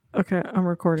Okay, I'm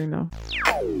recording now.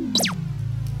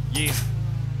 Yeah,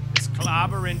 it's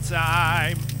clobbering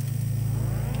time.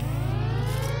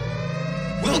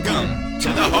 Welcome to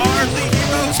the Hardly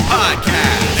Heroes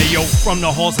Podcast. Hey yo, from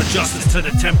the halls of justice to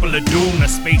the temple of doom, the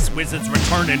space wizards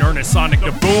return and Ernest Sonic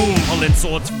the Boom, pulling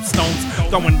swords from stones,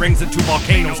 throwing rings into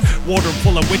volcanoes, water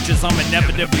full of witches, I'm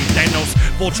inevitably Thanos.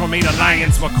 Voltron made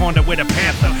alliance, Wakanda with a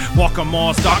panther, Walker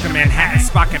Mars, Darker Manhattan,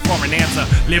 Spocket for an answer.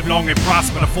 Live long and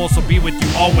prosper, the force will be with you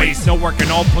always. No work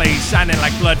in all plays, shining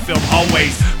like blood-filled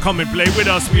hallways. Come and play with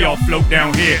us, we all float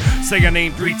down here. Say our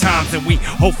name 3 times and we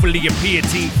hopefully appear.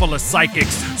 Team full of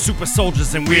psychics, super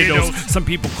soldiers and weirdos. Some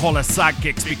people call us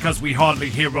sidekicks because we hardly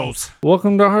heroes.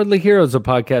 Welcome to Hardly Heroes, a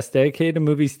podcast dedicated to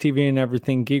movies, TV, and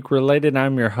everything geek-related.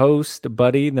 I'm your host,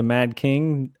 Buddy, the Mad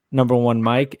King, number one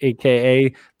Mike,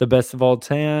 a.k.a. the best of all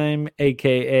time,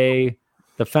 a.k.a.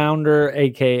 the founder,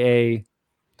 a.k.a.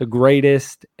 the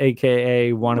greatest,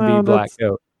 a.k.a. wannabe Black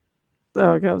Goat.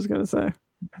 Okay, I was going to say.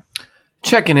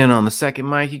 Checking in on the second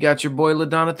mic, you got your boy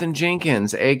LaDonathan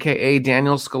Jenkins, a.k.a.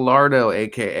 Daniel Scalardo,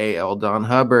 a.k.a. L. Don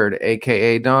Hubbard,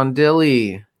 a.k.a. Don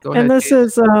Dilly. Go ahead, and this Jason.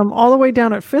 is all the way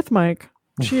down at fifth mic,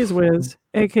 Cheese Whiz,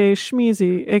 a.k.a.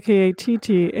 Schmeezy, a.k.a.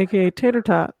 TT, a.k.a. Tater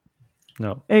Tot.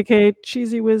 No. A.k.a.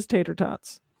 Cheesy Whiz Tater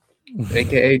Tots.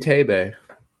 a.k.a. Tebe.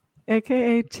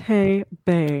 A.k.a. Tay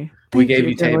Bay. We gave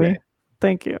you Tebe.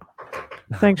 Thank you.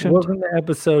 Thanks, Shin. Welcome to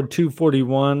episode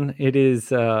 241. It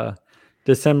is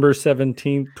December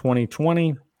 17th,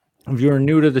 2020. If you're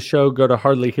new to the show, go to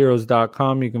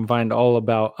hardlyheroes.com. You can find all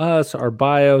about us, our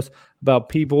bios, about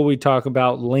people we talk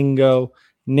about, lingo,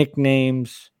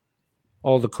 nicknames,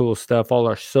 all the cool stuff, all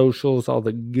our socials, all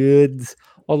the goods,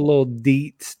 all the little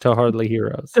deets to Hardly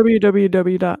Heroes.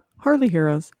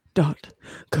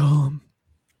 www.hardlyheroes.com.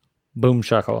 Boom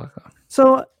shakalaka.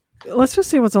 So let's just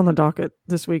see what's on the docket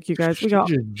this week, you guys. We got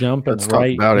just jumping Let's talk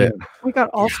right about it. We got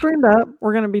all streamed up.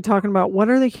 We're going to be talking about what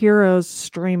are the heroes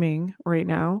streaming right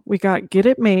now. We got Get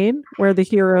It Made, where the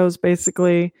heroes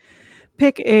basically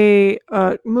pick a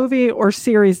movie or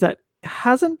series that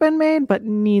hasn't been made but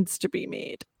needs to be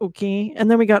made. Okay. And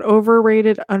then we got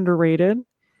Overrated, Underrated.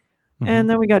 And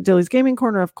then we got Dilly's Gaming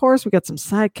Corner, of course. We got some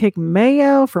Sidekick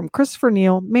Mayo from Christopher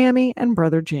Neal, Mammy, and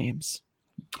Brother James.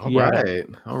 All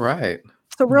right.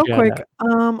 So real quick,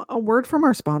 a word from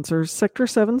our sponsors, Sector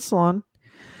 7 Salon.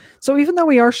 So even though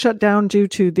we are shut down due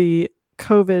to the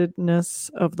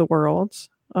COVID-ness of the world,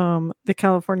 the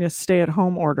California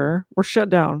stay-at-home order, we're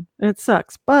shut down and it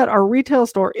sucks. But our retail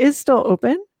store is still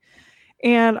open.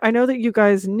 And I know that you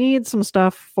guys need some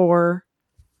stuff for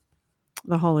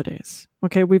the holidays.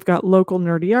 Okay, we've got local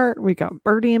nerdy art. We got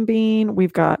Birdie and Bean.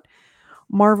 We've got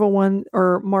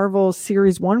Marvel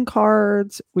Series 1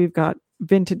 cards. We've got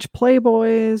vintage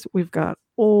Playboys. We've got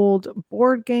old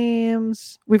board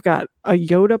games. We've got a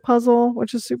Yoda puzzle,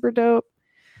 which is super dope.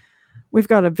 We've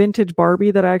got a vintage Barbie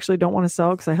that I actually don't want to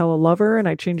sell because I hella love her and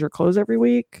I change her clothes every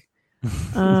week.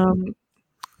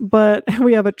 But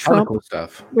we have a Trump Cool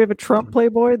stuff. We have a Trump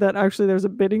Playboy that actually there's a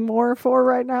bidding war for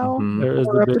right now. There is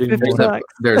We're the up to bidding 50 war.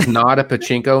 bucks. There's not a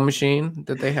pachinko machine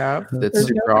that they have. That's There's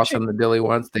super no awesome. The Dilly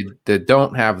ones. They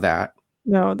don't have that.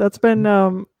 No, that's been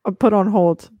put on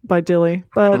hold by Dilly.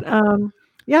 But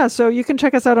yeah, so you can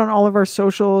check us out on all of our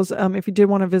socials. If you did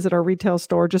want to visit our retail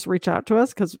store, just reach out to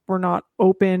us because we're not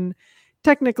open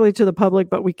technically to the public,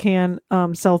 but we can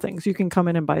sell things. You can come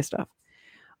in and buy stuff.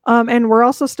 And we're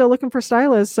also still looking for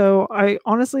stylists. So I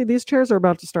honestly, these chairs are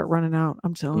about to start running out.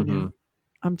 I'm telling you.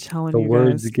 I'm telling The you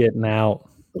word's guys. getting out.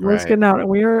 The word's getting out, and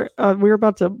we're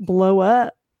about to blow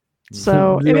up.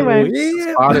 So anyway,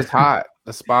 The spot is hot.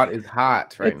 The spot is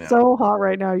hot right now. It's so hot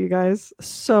right now, you guys.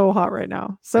 So hot right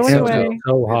now. So It's anyway,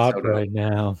 So hot so dope. right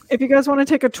now. if you guys want to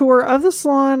take a tour of the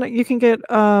salon, you can get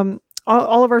all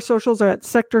of our socials are at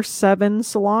Sector 7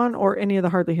 Salon or any of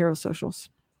the Hardly Heroes socials.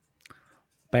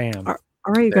 Bam.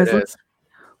 All right, you There guys, it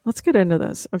let's get into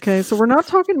this. Okay, so we're not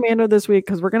talking Mando this week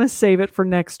because we're gonna save it for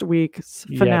next week's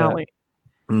Yeah. finale.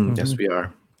 Yes, we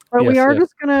are. But we Yes, are yes.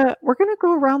 just we're gonna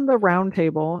go around the round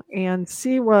table and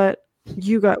see what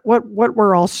you got, what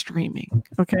we're all streaming.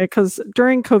 Okay, because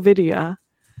during COVIDia,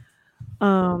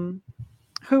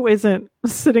 who isn't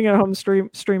sitting at home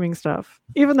streaming stuff?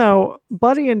 Even though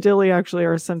Buddy and Dilly actually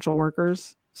are essential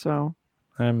workers, so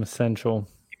I'm essential.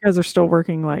 you guys are still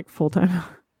working like full time.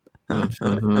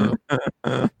 Mhm.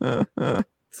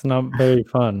 It's not very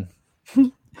fun.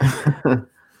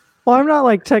 Well, I'm not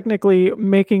like technically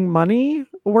making money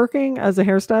working as a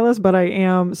hairstylist, but I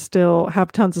am still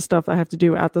have tons of stuff I have to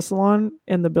do at the salon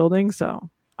in the building. So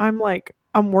I'm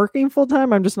working full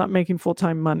time. I'm just not making full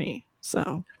time money.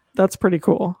 So that's pretty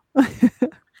cool.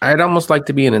 I'd almost like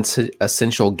to be an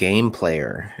essential game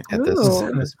player at this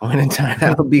Ooh. point in time.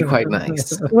 That would be quite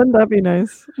nice. Wouldn't that be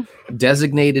nice?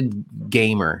 Designated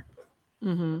gamer.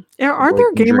 Yeah, aren't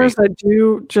there gamers that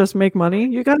do just make money?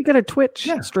 You got to get a Twitch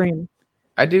stream.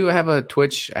 I do have a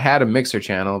Twitch. I had a Mixer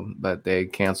channel, but they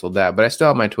canceled that. But I still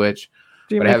have my Twitch.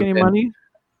 Do you make any money?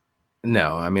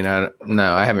 No, I mean,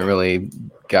 I haven't really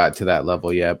got to that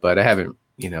level yet. But I haven't,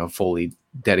 fully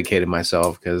dedicated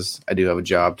myself because I do have a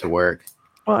job to work.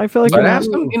 Well, I feel like but I have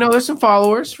some, there's some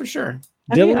followers for sure.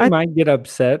 Dylan might get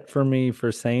upset for me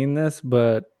for saying this,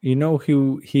 but you know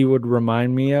who he would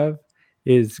remind me of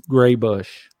is Gray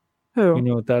Bush. Who? You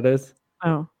know what that is?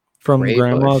 Oh, from Gray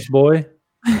Grandma's Bush. Boy.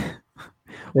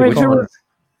 Wait,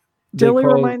 Dilly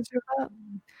reminds you of that?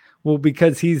 Well,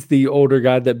 because he's the older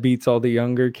guy that beats all the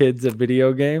younger kids at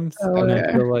video games,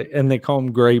 and they call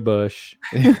him Gray Bush,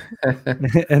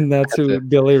 and that's who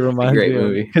Billy reminds me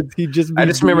of. Because he just I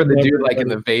just remember the dude like in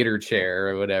the Vader chair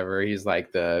or whatever. He's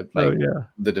like the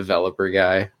developer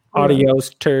guy. Adios,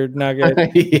 turd nugget.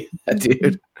 Yeah,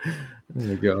 dude. Oh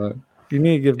my god. You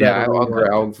need to give that.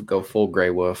 I'll go full Gray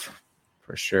Wolf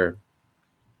for sure.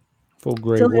 Full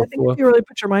Gray Dilly, Wolf. I think if you really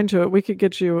put your mind to it, we could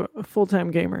get you a full-time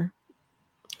gamer.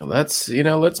 Let's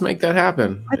make that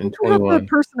happen I think you have the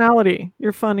personality.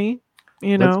 You're funny.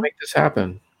 Let's make this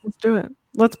happen. Let's do it.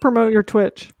 Let's promote your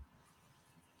Twitch.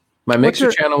 My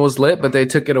Mixer channel was lit, but they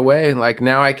took it away. Like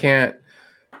now I can't.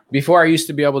 Before I used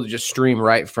to be able to just stream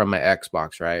right from my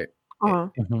Xbox, right?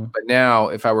 But now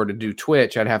if I were to do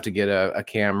Twitch, I'd have to get a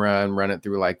camera and run it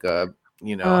through like have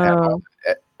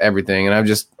everything. And I'm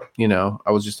just,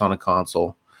 I was just on a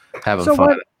console having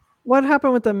fun. What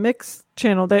happened with the Mix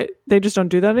channel? They just don't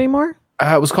do that anymore?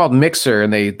 It was called Mixer,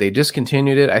 and they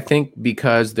discontinued it. I think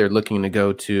because they're looking to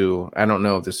go to. I don't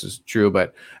know if this is true,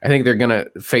 but I think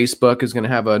Facebook is gonna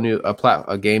have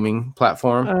a gaming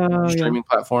platform, streaming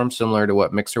platform similar to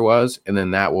what Mixer was, and then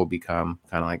that will become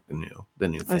kind of like the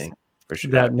new thing for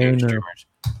sure. That new streamers.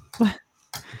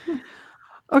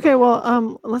 Okay,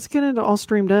 well, let's get into All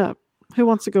Streamed Up. Who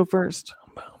wants to go first?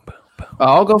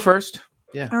 I'll go first.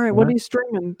 Yeah. All right. What are you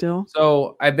streaming, Dill?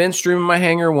 So I've been streaming my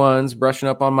Hangar Ones, brushing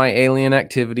up on my alien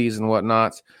activities and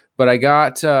whatnot. But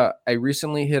I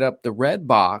recently hit up the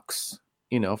Redbox,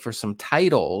 for some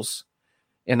titles,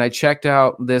 and I checked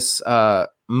out this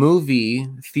movie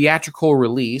theatrical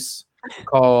release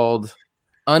called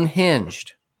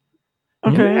Unhinged.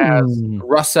 Okay. It has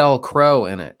Russell Crowe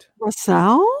in it.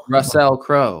 Russell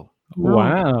Crowe.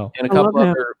 Wow. And a couple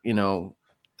other,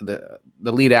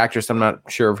 the lead actress, I'm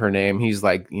not sure of her name. He's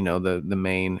like, the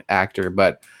main actor.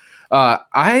 But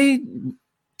I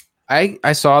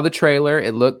saw the trailer.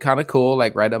 It looked kind of cool,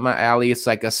 like right up my alley. It's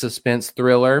like a suspense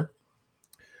thriller.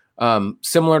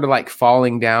 Similar to like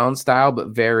Falling Down style, but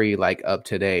very like up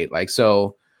to date. Like,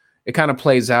 so it kind of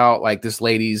plays out like this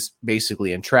lady's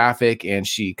basically in traffic and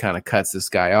she kind of cuts this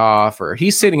guy off, or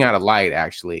he's sitting at a light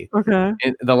actually. Okay.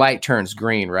 And the light turns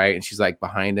green, right? And she's like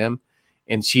behind him.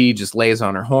 And she just lays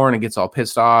on her horn and gets all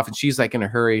pissed off. And she's like in a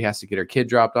hurry, has to get her kid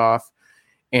dropped off.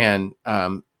 And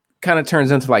kind of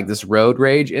turns into like this road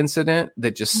rage incident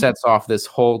that just sets off this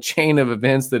whole chain of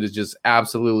events that is just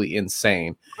absolutely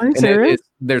insane. Are you serious?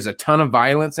 There's a ton of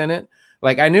violence in it.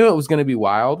 Like I knew it was going to be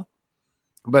wild,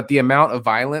 but the amount of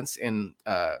violence and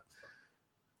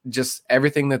just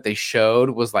everything that they showed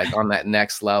was like on that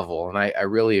next level. And I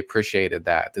really appreciated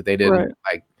that they didn't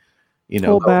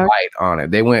go light on it.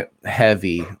 They went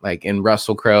heavy. Like in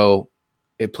Russell Crowe,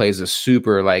 it plays a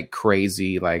super like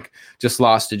crazy, like just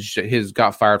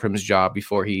got fired from his job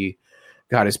before he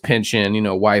got his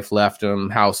pension. Wife left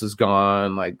him, house is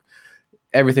gone, like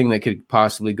everything that could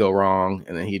possibly go wrong.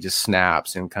 And then he just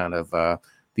snaps and kind of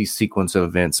these sequence of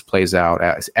events plays out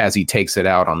as he takes it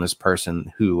out on this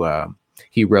person who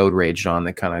he road raged on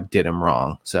that kind of did him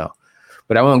wrong. So.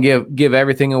 But I won't give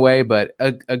everything away, but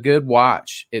a good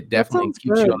watch. It definitely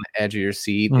keeps you on the edge of your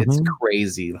seat. Mm-hmm. It's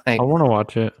crazy. Like I want to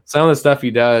watch it. Some of the stuff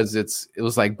he does, it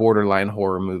was like borderline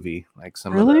horror movie. Like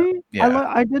some really?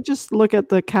 I did just look at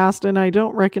the cast and I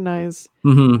don't recognize a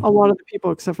lot of the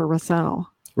people except for Russell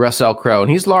Crowe,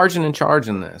 and he's large and in charge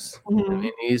in this. I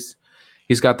mean, he's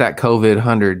got that COVID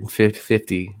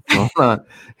 150.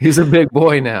 He's a big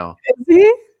boy now. Is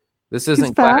he? This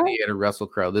isn't Gladiator Russell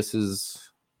Crowe. This is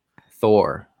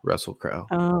Thor, Russell Crowe.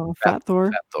 Oh, Fat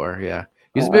Thor. Fat Thor, yeah.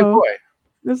 He's a big boy.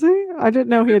 Is he? I didn't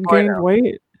know he had gained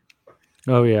weight.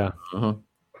 Oh yeah. Uh-huh.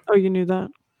 Oh, you knew that?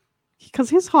 Because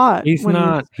he's hot. He's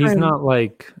not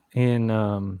like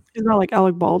in. He's not like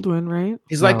Alec Baldwin, right?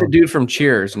 He's like the dude from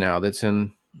Cheers now. That's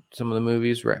in some of the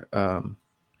movies.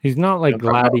 He's not like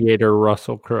Gladiator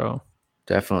Russell Crowe.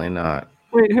 Definitely not.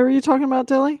 Wait, who are you talking about,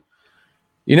 Dilly?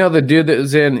 You know the dude that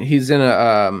was he's in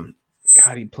a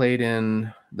God, he played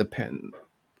in the pen.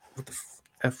 What the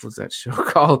F was that show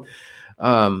called?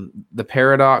 The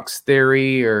Paradox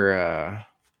Theory, or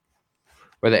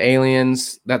where the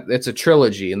aliens, that it's a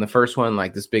trilogy. And the first one,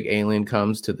 like this big alien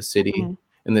comes to the city,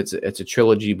 and it's a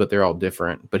trilogy, but they're all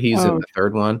different. But he's in the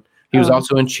third one. He was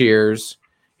also in Cheers.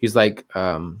 He's like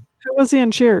who was he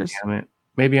in Cheers? Damn it.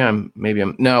 Maybe I'm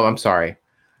no, I'm sorry.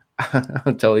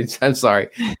 I'm sorry.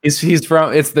 It's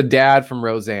the dad from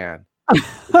Roseanne. The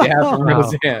dad from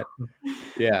Roseanne.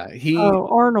 Yeah.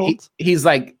 Arnold. He's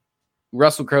like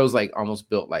Russell Crowe's like almost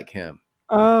built like him.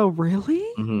 Oh, really?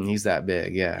 Mm-hmm. He's that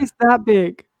big. Yeah. He's that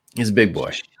big. He's a big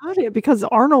boy. Shut it, because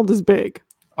Arnold is big.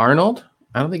 Arnold?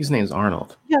 I don't think his name's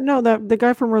Arnold. Yeah, no, the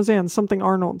guy from Roseanne, something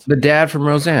Arnold. The dad from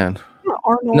Roseanne. Yeah,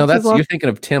 Arnold. No, you're thinking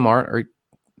of Tim Arnold, or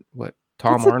what?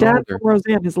 Tom Arnold. The Arnold? dad from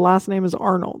Roseanne. His last name is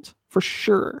Arnold for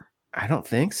sure. I don't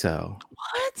think so.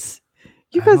 What?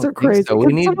 You guys are crazy. So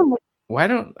why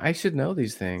don't I should know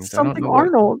these things? Something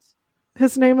Arnold.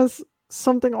 His name is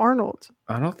something Arnold.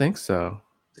 I don't think so.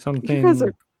 Something. You guys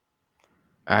are...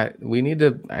 I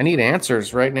need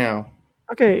answers right now.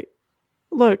 Okay.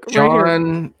 Look,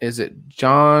 John, right is it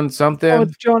John something? Oh,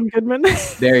 it's John Goodman.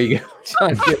 There you go.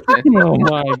 John Goodman. Oh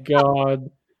my God.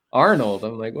 Arnold.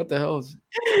 I'm like, what the hell is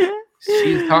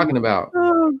she's talking about?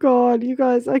 Oh God, you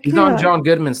guys, He's on John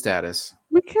Goodman status.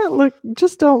 We can't look.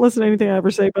 Just don't listen to anything I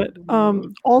ever say. But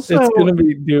also, it's gonna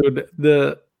be, dude.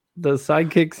 The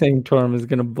sidekick sanctorum is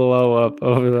gonna blow up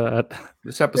over that.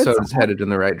 This episode is headed in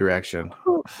the right direction.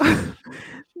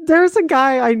 There's a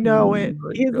guy I know.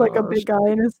 He's gosh. like a big guy,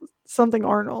 and it's something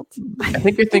Arnold. I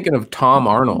think you're thinking of Tom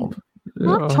Arnold.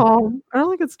 Not Tom. I don't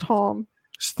think it's Tom.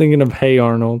 Just thinking of Hey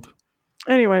Arnold.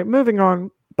 Anyway, moving on,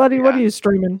 buddy. What are you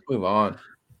streaming? Move on.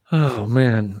 Oh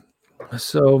man,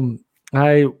 so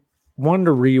I wanted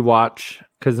to rewatch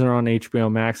because they're on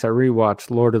HBO Max. I rewatched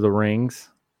Lord of the Rings.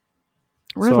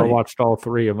 Really? So I watched all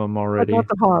 3 of them already. What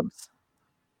about the Hobbs?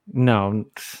 No,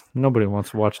 nobody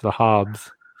wants to watch the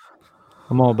Hobbs.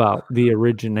 I'm all about the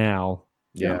original.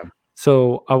 Yeah.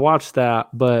 So I watched that,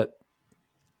 but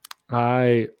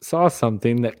I saw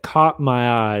something that caught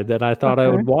my eye that I thought I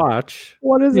would watch.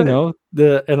 What is it?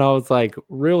 And I was like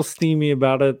real steamy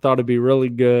about it. Thought it'd be really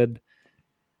good.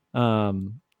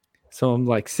 So I'm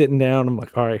like sitting down. I'm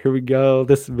like, all right, here we go.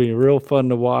 This would be real fun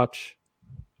to watch.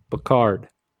 Picard.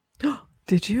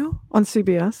 Did you on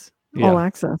CBS Yeah. All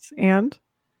Access? And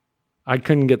I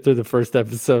couldn't get through the first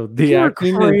episode. The You're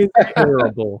acting crazy. is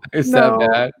terrible. Is that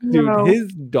bad? Dude, No. his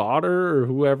daughter or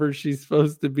whoever she's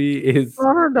supposed to be is It's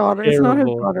not her daughter. It's not his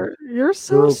terrible. daughter. You're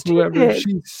so stupid.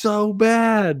 She's so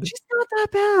bad. She's not that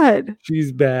bad.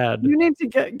 She's bad. You need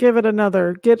to give it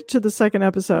another. Get to the second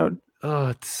episode.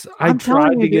 I I'm tried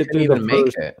telling to you, get Didn't through even the make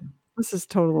first. it. This is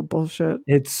total bullshit.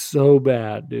 It's so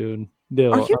bad, dude.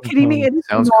 Dill, Are you I'm kidding me? telling you. It is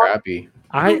Sounds not- crappy.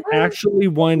 I actually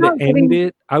wanted not to end getting-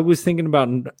 it. I was thinking about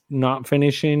not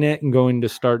finishing it and going to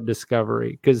start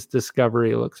Discovery because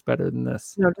Discovery looks better than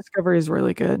this. No, Discovery is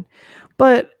really good,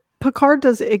 but Picard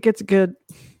gets good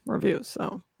reviews.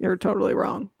 So you're totally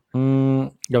wrong.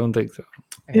 Don't think so.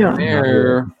 Yeah.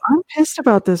 There. I'm pissed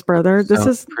about this, brother. This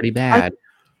Sounds is. pretty bad.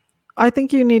 I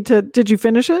think you need to. Did you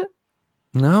finish it?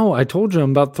 No, I told you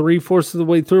I'm about 3/4 of the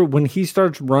way through. When he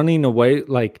starts running away,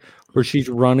 like where she's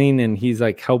running and he's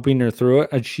like helping her through it,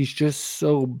 and she's just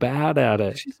so bad at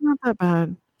it. She's not that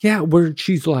bad. Yeah, where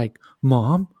she's like,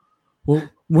 "Mom, well,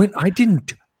 when I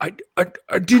didn't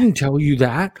tell you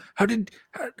that. How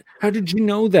did you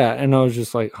know that?" And I was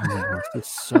just like, "Oh my gosh,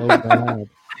 it's so bad."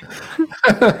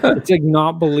 It's like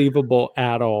not believable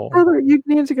at all. Brother, you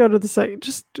need to go to the second.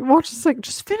 Just watch the second.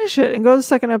 Just finish it and go to the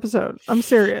second episode. I'm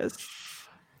serious.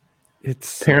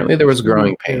 It's Apparently there was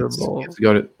growing terrible. pains. You have to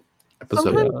go to episode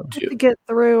Sometimes to 2. get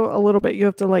through a little bit, you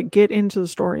have to like get into the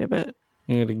story a bit.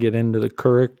 You got to get into the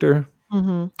character.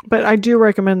 But I do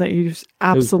recommend that you It was cool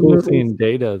absolutely seeing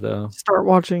Data though. start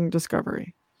watching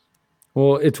Discovery.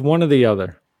 Well, it's one or the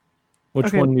other. Which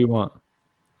Okay. one do you want?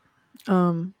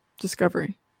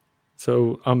 Discovery.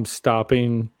 So I'm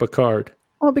stopping Picard.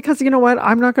 Well, because you know what?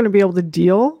 I'm not going to be able to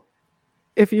deal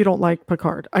if you don't like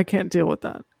Picard. I can't deal with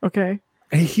that. Okay.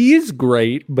 He is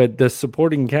great, but the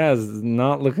supporting cast is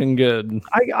not looking good.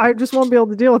 I just won't be able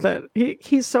to deal with it.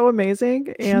 He's so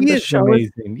amazing, and He the is show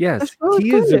is amazing. Yes, show is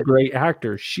he is a good. great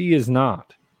actor. She is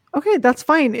not. okay. That's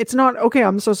fine. It's not okay.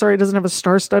 I'm so sorry. It doesn't have a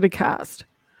star-studded cast.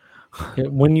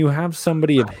 When you have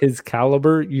somebody of his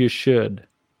caliber, you should.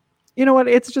 You know what?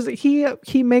 It's just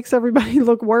he makes everybody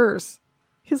look worse.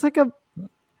 He's like a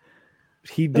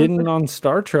He didn't on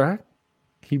Star Trek.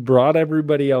 He brought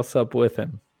everybody else up with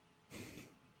him.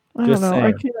 I Just don't know.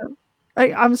 I saying.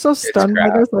 can't. I'm so stunned by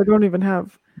crap. this. I don't even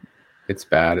have It's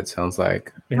bad. It sounds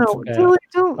like. No, bad. Dilly,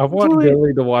 don't. I want Dilly,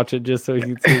 Billy to watch it just so he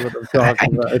can see what I'm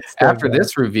talking about. It's so After bad.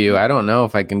 this review, I don't know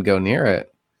if I can go near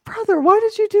it. brother, why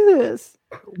did you do this?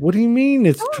 What do you mean?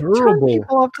 It's Don't turn terrible.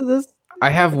 people off to this. I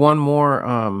have one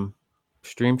more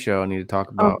stream show I need to talk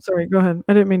Oh, about. sorry. Go ahead.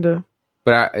 I didn't mean to.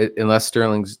 But unless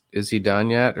Sterling's, is he done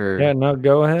yet? Or Yeah, no,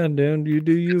 go ahead, dude. You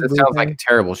do you. it boo sounds like thing. a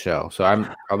terrible show, so I'm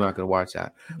probably not going to watch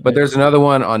that. But there's another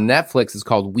one on Netflix. It's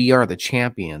called We Are the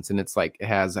Champions, and it's like it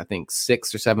has I think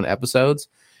 6 or 7 episodes,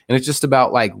 and it's just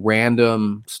about like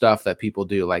random stuff that people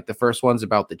do. Like the first one's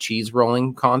about the cheese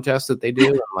rolling contest that they do,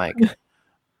 and like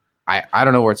I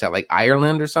don't know where it's at, like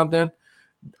Ireland or something.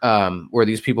 Where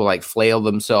these people like flail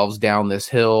themselves down this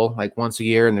hill like once a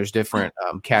year, and there's different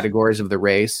categories of the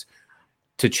race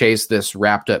to chase this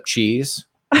wrapped up cheese.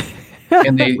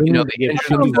 And they, We you know, need to they get injure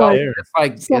food themselves. there. It's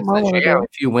like it's Something I the wanna jam. do.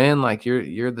 If you win, like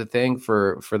you're the thing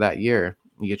for that year.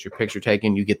 You get your picture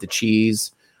taken, you get the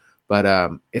cheese.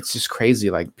 But it's just crazy.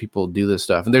 Like people do this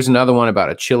stuff. And there's another one about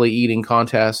a chili eating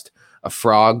contest, a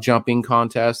frog jumping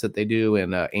contest that they do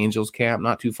in Angels Camp,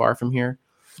 not too far from here.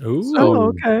 Ooh. Oh,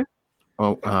 okay.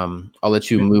 Oh, I'll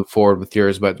let you move forward with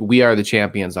yours, but We Are the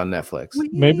Champions on Netflix.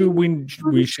 Maybe we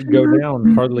should go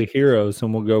down Hardly Heroes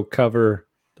and we'll go cover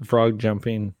the frog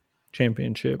jumping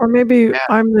championship. Or maybe Yeah.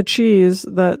 I'm the cheese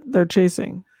that they're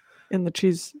chasing in the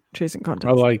cheese chasing contest.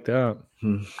 I like that.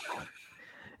 And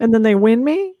then they win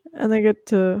me and they get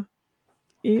to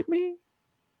eat me.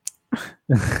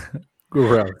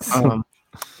 Gross.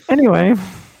 Anyway,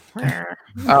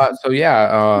 So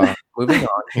yeah, moving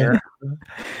on here.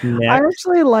 I Next.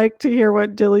 actually like to hear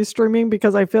what Dilly's streaming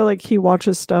because I feel like he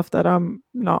watches stuff that I'm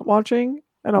not watching.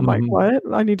 And I'm like, Mhm. what?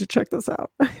 I need to check this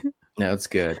out. No, it's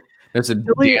good. There's a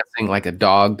Really? dancing, like a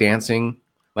dog dancing,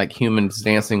 like humans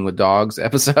dancing with dogs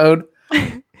episode.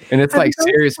 And it's Have like you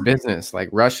guys- serious business. Like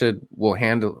Russia will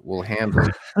handle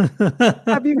it.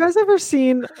 Have you guys ever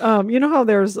seen you know how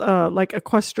there's like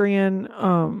equestrian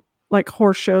like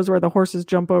horse shows where the horses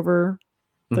jump over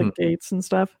the Mhm. gates and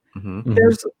stuff? Mhm. Mhm.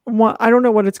 There's one, I don't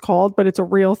know what it's called, but it's a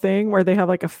real thing where they have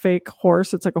like a fake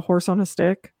horse. It's like a horse on a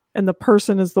stick, and the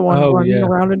person is the one Oh, running yeah.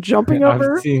 around and jumping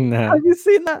over. Oh, I've seen that. Have you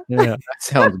seen that? Yeah. That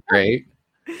sounds great.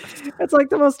 It's like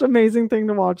the most amazing thing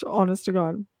to watch, honest to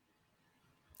God.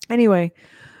 Anyway,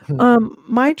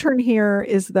 my turn here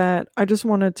is that I just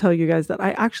want to tell you guys that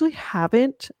I actually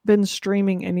haven't been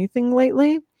streaming anything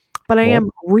lately, but I am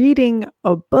reading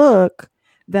a book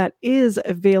that is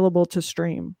available to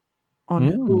stream on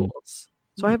Hulu.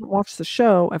 So I haven't watched the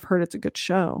show. I've heard it's a good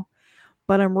show,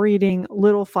 but I'm reading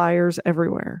Little Fires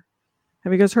Everywhere.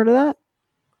 Have you guys heard of that?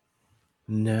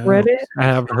 No, Read it? I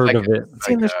have heard of it.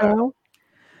 Seen the show?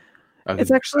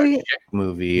 It's actually a chick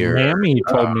movie or Mammy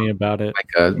told me about it. like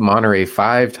a Monterey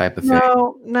 5 type of thing.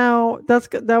 no,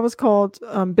 that was called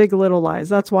Big Little Lies.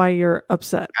 That's why you're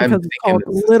upset I'm because it's thinking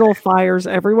called it's the Little Fires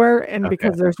Everywhere, and Okay.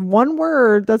 because there's one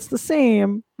word that's the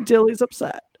same, Dilly's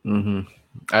upset. Mhm.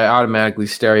 I automatically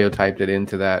stereotyped it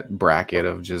into that bracket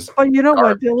of just But you know what,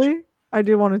 Garbage. Dilly? I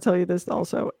do want to tell you this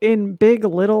also. In Big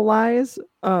Little Lies,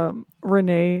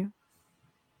 Renee,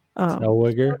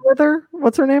 Zellweger. with her,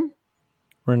 what's her name?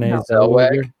 Renee No.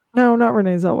 Zellweger. No, not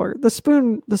Renee Zellweger. The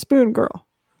spoon girl,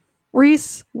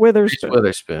 Reese Witherspoon. Reese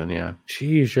Witherspoon. Yeah,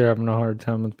 Jeez, you're having a hard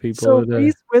time with people. So today.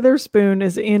 Reese Witherspoon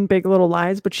is in Big Little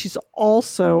Lies, but she's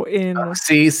also in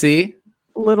see,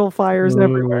 Little Fires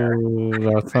Everywhere. Ooh,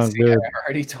 that's I not see, good. I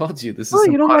already told you this is Oh,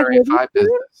 some you don't like Monterey 5 Witherspoon?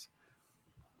 business.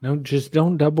 No, just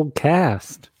don't double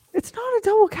cast. It's not a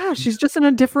double cast. She's just in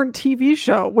a different TV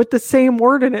show with the same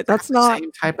word in it. That's not.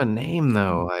 Same type of name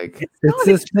though. Like It's It's not.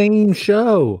 the same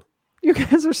show. You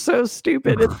guys are so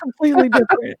stupid. It's completely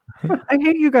different. I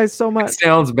hate you guys so it much.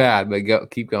 sounds bad, but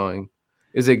keep going.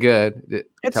 Is it good?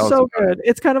 It's Tell us so about it. good.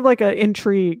 It's kind of like an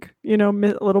intrigue, a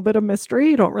little bit of mystery.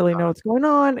 You don't really know what's going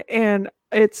on, and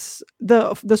it's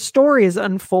the story is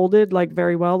unfolded like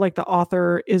very well. Like the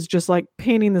author is just like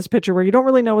painting this picture where you don't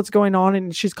really know what's going on,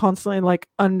 and she's constantly like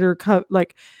undercut.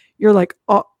 Like you're like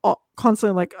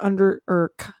constantly like under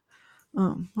or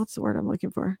what's the word I'm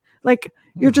looking for? Like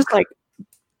you're just like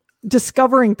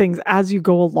discovering things as you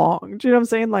go along. Do you know what I'm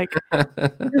saying? Like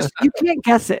you can't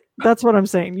guess it. That's what I'm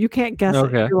saying. You can't guess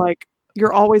Okay. it.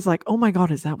 You're always like, oh my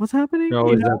God, is that what's happening? You're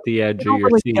always at the edge You of don't your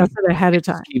really seat. guess it ahead of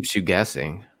time. Keeps you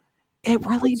guessing. It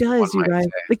really That's what does, you one might guys.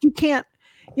 say. Like you can't,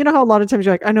 you know how a lot of times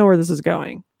you're like, I know where this is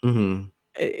going. Mm-hmm.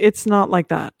 It's not like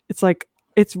that. It's like,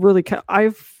 it's really,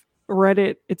 I've read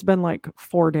it. It's been like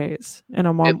 4 days and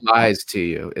I'm on, It lies to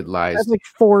you. It I lies. have like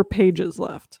 4 pages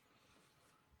left.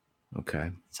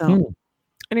 Okay. So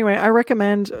anyway, I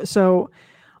recommend. So,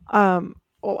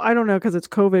 well, I don't know because it's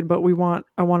COVID, but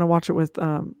I want to watch it with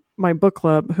my book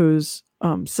club, who's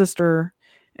sister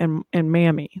and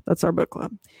Mammy. That's our book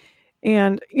club.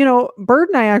 And Bird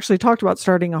and I actually talked about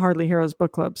starting a Hardly Heroes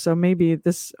book club. So maybe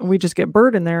we just get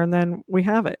Bird in there and then we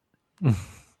have it.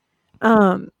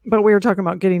 But we were talking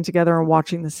about getting together and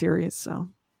watching the series. So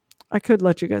I could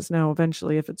let you guys know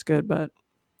eventually if it's good, but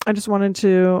I just wanted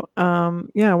to, I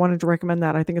wanted to recommend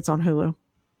that. I think it's on Hulu.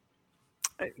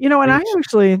 And I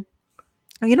actually,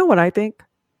 you know what I think?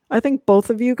 I think both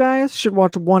of you guys should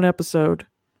watch one episode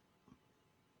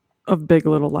of Big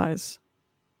Little Lies.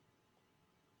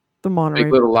 The Monterey.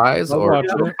 Big Little Lies or watch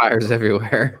Little it. Fires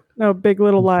Everywhere. No, Big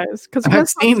Little Lies. Because I've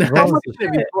seen that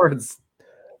before. It's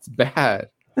bad.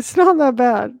 It's not that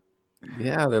bad.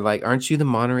 Yeah, they're like, aren't you the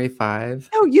Monterey Five?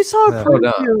 No, you saw a No.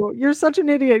 preview. You're such an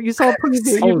idiot. You saw a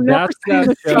preview. Oh, You've never that's seen that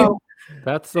the show? show.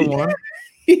 That's the one.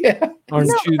 Yeah. Aren't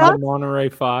No, you the that's- Monterey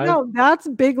Five? No, that's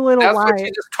Big Little That's what Lies. you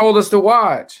just told us to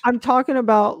watch. I'm talking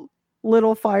about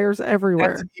Little Fires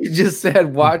Everywhere. You just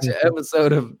said watch an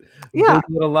episode of Yeah,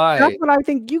 Big Little Lies. That's what I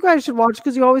think you guys should watch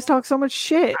because you always talk so much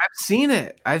shit. I've seen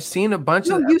it. I've seen a bunch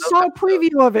No, of you those saw a episodes.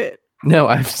 preview of it. No,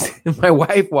 I've seen, my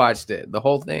wife watched it, the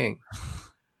whole thing.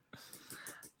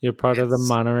 You're part of the It's-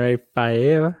 Monterey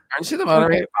Five. Aren't you the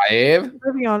Monterey Five?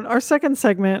 Moving on, our second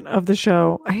segment of the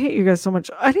show. I hate you guys so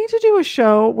much. I need to do a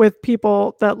show with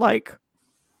people that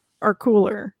are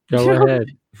cooler. Go You know? ahead.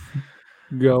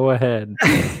 Go ahead.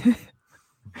 Be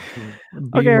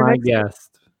Okay, our my next-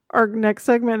 guest. Our next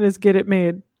segment is Get It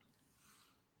Made.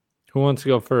 Who wants to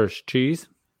go first? Cheese?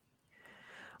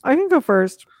 I can go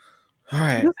first. All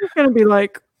right. This is going to be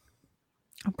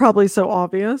probably so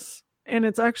obvious. And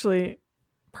it's actually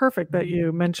perfect that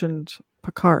you mentioned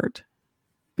Picard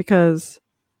because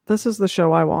this is the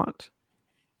show I want.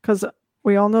 Because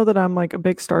we all know that I'm a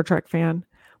big Star Trek fan.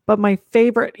 But my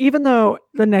favorite, even though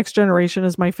The Next Generation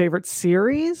is my favorite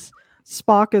series,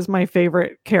 Spock is my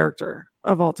favorite character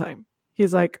of all time.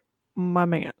 He's my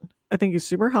man. I think he's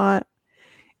super hot.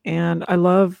 And I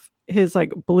love his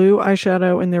blue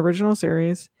eyeshadow in the original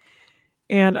series.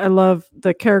 And I love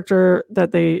the character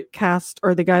that they cast,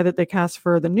 or the guy that they cast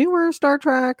for the newer Star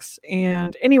Treks.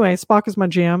 And anyway, Spock is my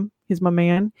jam. He's my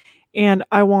man. And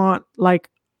I want a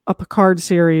Picard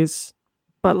series,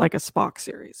 but a Spock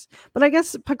series. But I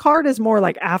guess Picard is more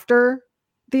after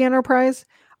the Enterprise.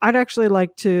 I'd actually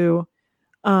like to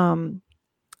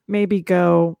maybe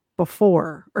go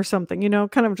before or something,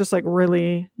 kind of just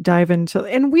really dive into,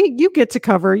 and you get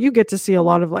to see a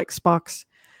lot of Spock's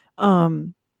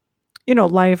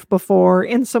life before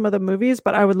in some of the movies,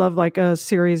 but I would love a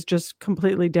series just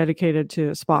completely dedicated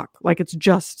to Spock. It's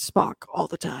just Spock all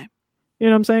the time. You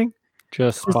know what I'm saying?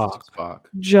 Just Spock. Spock.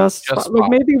 Just Spock. Spock.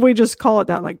 Maybe we just call it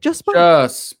that, just Spock.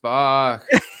 Just Spock.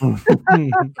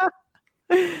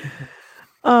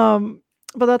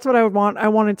 But that's what I would want. I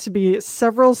want it to be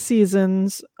several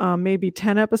seasons, maybe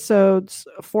 10 episodes,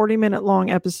 40-minute long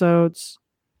episodes,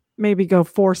 maybe go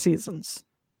 4 seasons.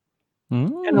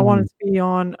 And I want it to be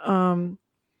on,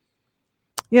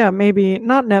 maybe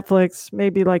not Netflix,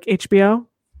 maybe HBO.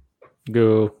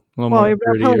 Go. Well, it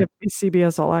would probably be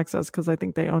CBS All Access because I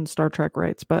think they own Star Trek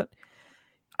rights. But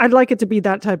I'd like it to be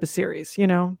that type of series,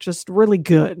 just really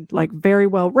good, very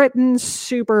well written,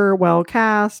 super well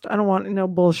cast. I don't want no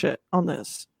bullshit on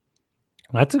this.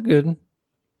 That's a good.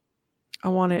 I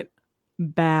want it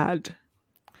bad.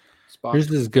 Spock. Yours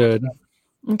is good.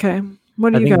 Okay.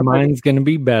 What I do you think got? mine's going to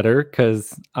be better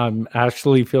because I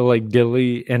actually feel like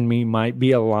Dilly and me might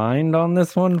be aligned on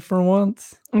this one for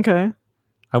once. Okay.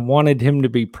 I wanted him to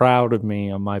be proud of me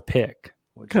on my pick.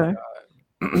 What you Okay.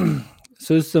 got?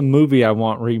 So this is a movie I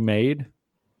want remade.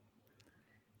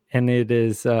 And it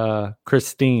is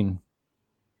Christine.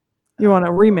 You want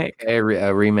a remake? A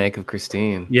remake of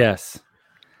Christine. Yes.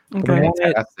 Okay.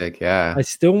 Fantastic. Yeah. I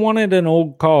still wanted an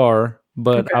old car,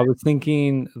 but Okay. I was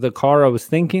thinking the car I was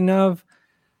thinking of,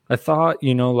 I thought,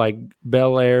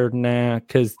 Bel Air,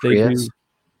 because they Prius? do.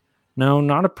 No,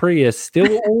 not a Prius.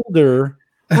 Still older.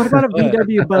 What about a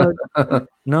VW Bug?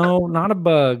 No, not a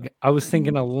Bug. I was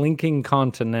thinking a Lincoln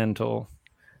Continental.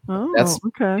 Oh, That's-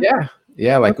 okay. Yeah.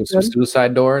 Yeah. With That's some good.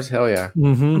 suicide doors. Hell yeah.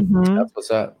 Mm-hmm. Mhm. That's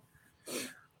what's up.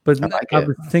 But I like I it.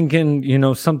 was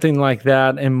thinking, something like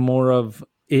that, and more of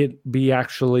it be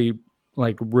actually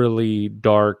really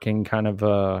dark and kind of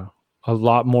a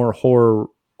lot more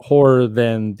horror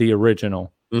than the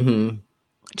original. Mm-hmm.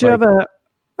 Do you have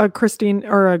a Christine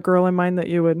or a girl in mind that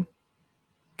you would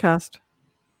cast?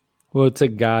 Well, it's a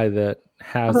guy that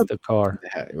has the car.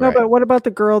 No, but what about the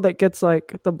girl that gets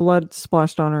the blood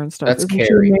splashed on her and stuff? That's Isn't she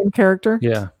Carrie. the main character?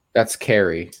 Yeah. That's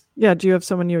Carrie. Yeah. Do you have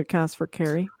someone you would cast for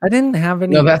Carrie? I didn't have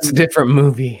any. No, that's a different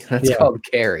movie. That's Yeah. called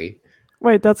Carrie.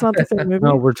 Wait, that's not the same movie.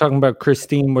 No, we're talking about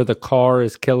Christine, where the car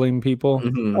is killing people.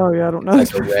 Mhm. Oh yeah, I don't know.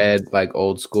 Like a red, like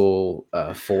old school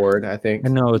Ford, I think. I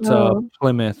know it's No.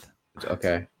 Plymouth.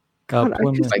 Okay. God, I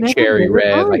Plymouth. just Like never cherry did it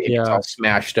red, right. like it gets Yeah. all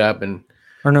smashed up and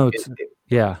Or no, it, it's it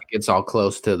yeah. gets all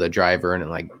close to the driver and it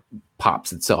like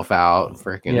pops itself out.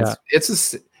 Freaking, Yeah.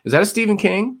 is that a Stephen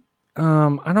King? I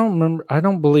don't remember. I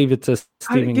don't believe it's a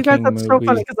Stephen You guys, King that's movie.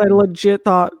 so funny because I legit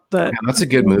thought that Yeah, that's a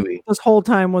good movie. this whole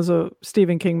time was a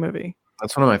Stephen King movie,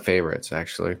 That's one of my favorites,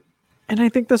 actually. and I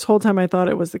think this whole time I thought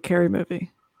it was the Carrie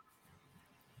movie.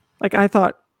 Like I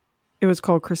thought it was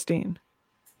called Christine.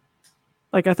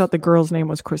 Like I thought the girl's name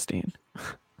was Christine.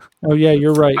 Oh yeah,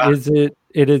 you're right.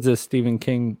 It is a Stephen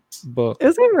King book.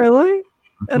 Is it really?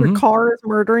 And Mhm. a car is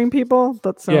murdering people?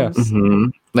 That Yeah. sounds.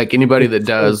 Mhm. Like anybody that It's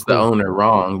so does the cool. owner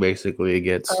wrong, basically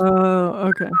gets Oh,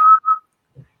 okay.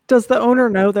 Does the owner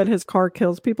know that his car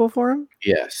kills people for him?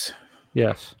 yes.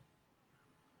 Yes.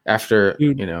 After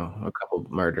Dude. a couple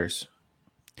murders.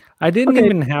 I didn't Okay.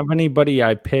 even have anybody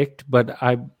I picked, but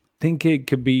I think it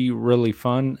could be really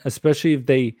fun, especially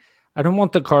if I don't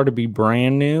want the car to be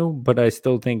brand new, but I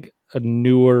still think a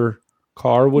newer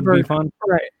car would be Version. fun.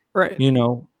 Right. You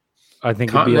know, I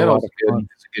think it'd be a lot Continental's of good. fun.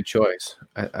 It's a good choice.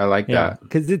 I like Yeah, that.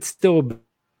 because it's still a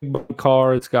big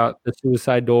car. It's got the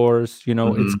suicide doors. You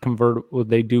know, it's Mhm. convertible.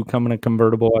 They do come in a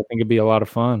convertible. I think it'd be a lot of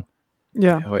fun.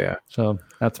 Yeah. Oh yeah. So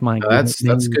that's my. No, that's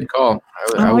a good call.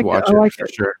 I I would like it. watch I it like for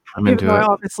it. sure. I'm Even into though I it.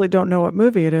 obviously don't know what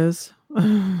movie it is.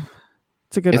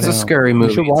 It's a good It's a movie. scary You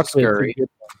movie. should It's a watch it. It's a scary. good-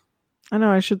 I know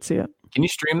I should see it. Can you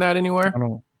stream that anywhere? I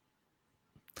don't.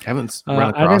 I haven't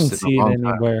run I across didn't it in see a it long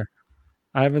time. anywhere.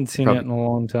 I haven't seen Probably- it in a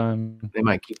long time. They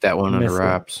might keep that one under Miss it.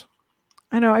 wraps.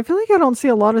 I know. I feel like I don't see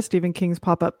a lot of Stephen King's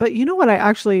pop up, but you know what I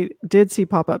actually did see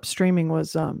pop up streaming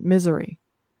was Misery.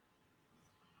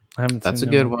 I haven't. That's a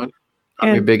seen good that one. I'm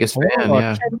your And- biggest Oh, fan.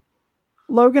 watch Yeah.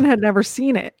 Logan had never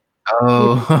seen it,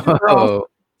 Oh.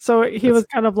 so he That's- was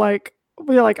kind of like,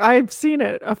 I've seen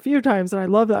it a few times and I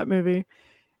love that movie.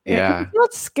 And Yeah. it's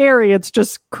not scary; it's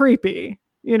just creepy.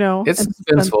 You know, It's and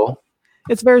suspenseful.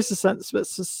 It's very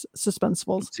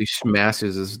suspenseful. He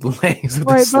smashes his legs with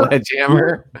Right, a but-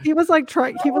 sledgehammer. He was like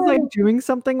he was like doing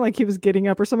something, like he was getting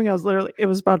up or something. It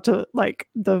was about to like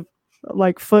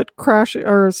foot crash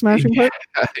or smashing foot.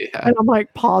 Yeah. And I'm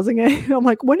like pausing it. I'm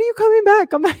like, when are you coming back?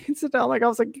 Come back and sit down. Like I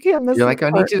was like, you can't miss You're this like, I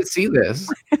need part. you to see this.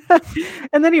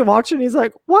 And then he watched it and he's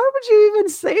like, why would you even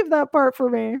save that part for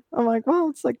me? I'm like, well,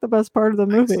 it's like the best part of the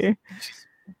movie.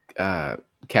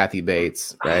 Kathy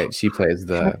Bates, right? She plays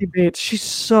the Kathy Bates, she's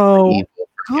so evil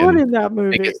good freaking in that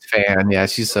movie. biggest fan. Yeah,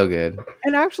 she's so good.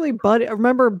 And actually,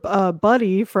 remember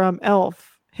Buddy from Elf?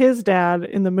 His dad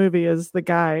in the movie is the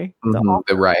guy. Mhm,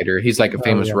 the writer. He's like a Oh,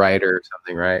 famous yeah. writer or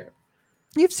something, right?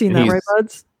 You've seen And that, right,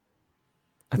 Buds?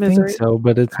 I Misery. think so,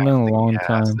 but it's been a long Yeah,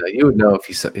 time. so you would know if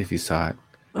you saw it.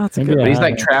 That's Maybe good. But I he's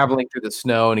like haven't. traveling through the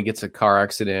snow and he gets a car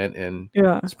accident and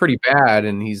Yeah, it's pretty bad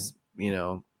and he's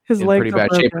his in legs pretty are bad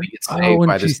shape. broken. But he gets Oh, saved by when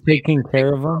this she's taking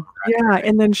care of him. Yeah,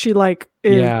 and then she like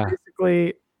is Yeah.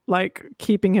 basically like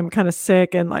keeping him kind of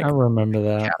sick and like I remember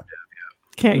that.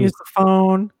 can't Mm. use the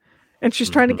phone, and she's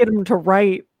trying to Mhm. get him to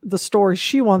write the story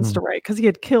she wants Mm. to write because he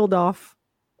had killed off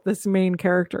this main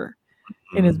character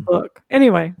in his Mhm. book.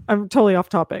 Anyway, I'm totally off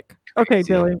topic. Okay,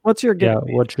 Crazy. Dilly, what's your Yeah, get?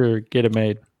 what's your get it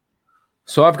made?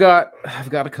 So I've got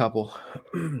a couple.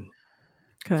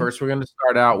 Okay. First, we're going to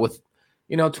start out with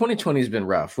 2020 has been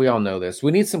rough. We all know this.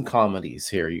 We need some comedies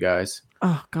here, you guys.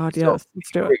 Oh God, So, yes,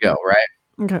 let's do Here it. we go, right?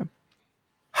 Okay.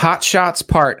 Hot Shots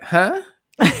Part, huh?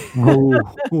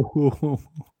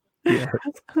 Yeah.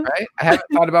 Right? I haven't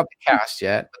thought about the cast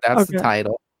yet, but that's the Okay.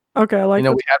 title. Okay, I like We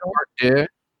had Part 2.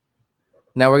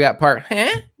 Now we got Part, huh?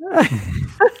 All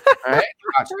right?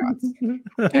 Hot Shots.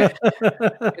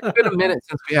 It's been a minute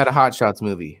since we had a Hot Shots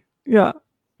movie. Yeah.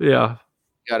 Yeah.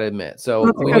 Gotta admit. So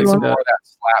That's a we good need some one. more of that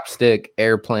slapstick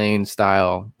airplane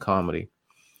style comedy.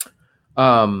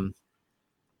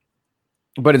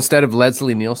 But instead of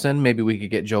Leslie Nielsen, maybe we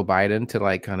could get Joe Biden to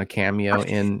like kind of cameo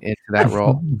into that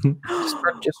role.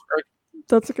 just for,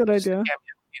 That's a good idea.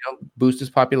 boost his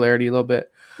popularity a little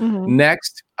bit. Mhm.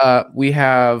 Next, we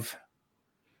have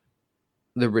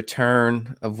the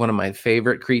return of one of my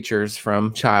favorite creatures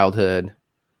from childhood.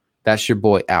 That's your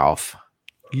boy Alf.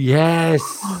 Yes.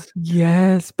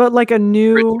 Yes, but like a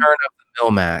new. Return of the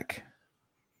Milmac.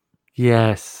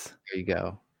 Yes. There you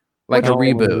go. Like Oh, a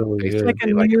reboot, really good.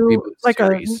 basically. like a new, reboot like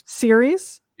series. a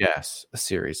series. Yes, a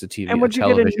series, a TV, And would you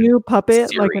television get a new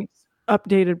puppet, like series. an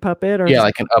updated puppet, or Yeah,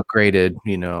 like an upgraded,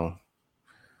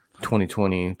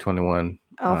 2020, 21.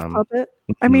 Alf puppet?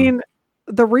 I mhm. mean,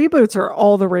 the reboots are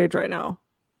all the rage right now.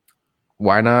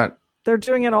 Why not They're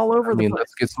doing it all over I the mean, place.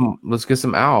 let's get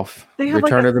some Alf. They have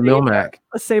Return of the Milmac.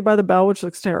 a Saved by the Bell, which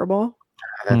looks terrible.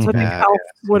 That's So I think bad. Alf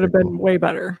Yeah, would have been terrible. way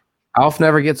better. Alf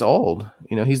never gets old.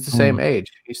 You know, he's the same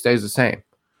age. He stays the same.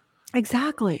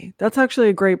 Exactly. That's actually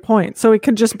a great point. So it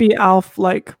could just be Alf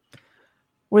like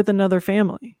with another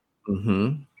family.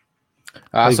 Mm-hmm.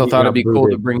 I also Like, thought yeah, it'd be cool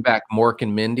to booted. bring back Mork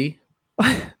and Mindy.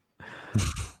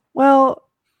 Well,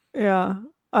 yeah,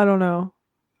 I don't know.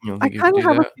 You don't I think you could kind of do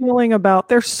have that? a feeling about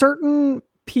there's certain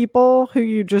people who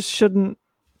you just shouldn't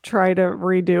try to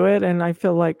redo it, and I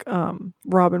feel like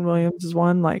Robin Williams is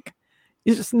one. Like,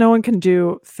 you just no one can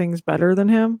do things better than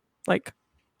him, like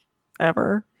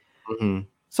ever. Mhm.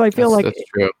 So I feel like That's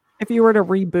true. if you were to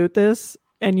reboot this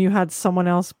and you had someone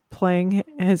else playing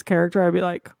his character, I'd be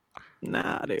like,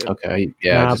 nah, dude. Okay,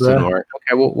 yeah, Nah, it just didn't bruh. work.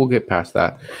 Okay, we'll get past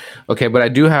that. Okay, but I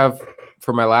do have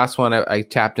for my last one. I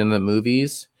tapped into the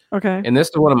movies, Okay. and this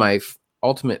is one of my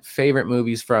ultimate favorite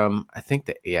movies from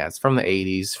it's from the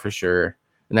 80s for sure,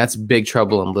 and that's Big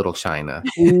Trouble in Little China.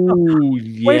 Ooh,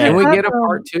 Wait, Can is we that, get a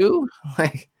part two?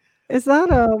 Like Is that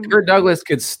Kirk Douglas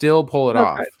could still pull it that's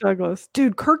off. right, Douglas?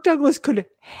 Dude, Kirk Douglas could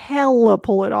hella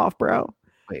pull it off, bro.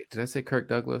 Wait, did I say Kirk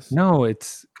Douglas? No,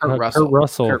 it's Kurt Russell. Kurt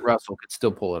Russell. Kurt Russell could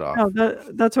still pull it off. No,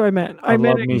 that's what I meant. I I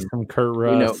meant love it, me some Kurt You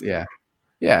know, Russ.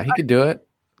 yeah, he could do it.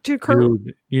 dude, Kurt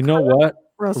Dude, you know what?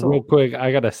 Russell. Real quick,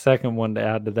 I got a second one to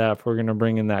add to that. If we're gonna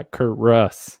bring in that Kurt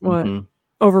Russ, What? Mhm.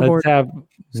 Overboard. let's have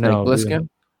Snake no, Plissken?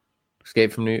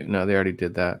 Escape from New. No, they already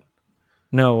did that.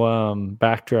 no,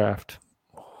 Backdraft.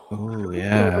 Oh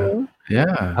yeah,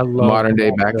 yeah. I love Modern day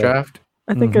Backdraft. backdraft.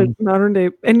 I think Mhm. a modern day,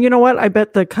 and you know what? I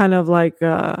bet the kind of like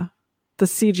the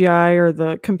CGI or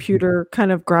the computer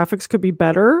kind of graphics could be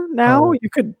better now. Oh. You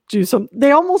could do some.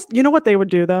 They almost, you know what they would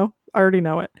do though? I already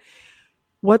know it.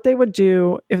 What they would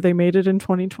do if they made it in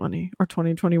 2020 or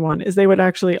 2021 is they would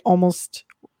actually almost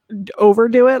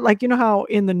overdo it. Like, you know how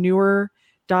in the newer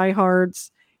Die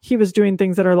Hards, he was doing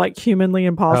things that are like humanly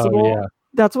impossible. Oh yeah,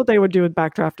 That's what they would do with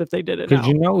Backdraft if they did it now. because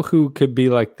you know who could be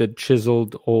like the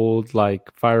chiseled old like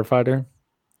firefighter?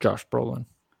 Josh Brolin.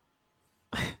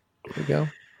 There we go.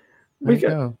 We There you could-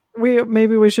 go.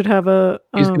 Maybe we should have a.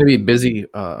 He's going to be busy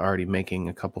already making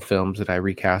a couple films that I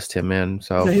recast him in.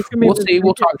 So yeah, he's gonna be we'll busy see.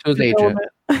 We'll making talk to his agent,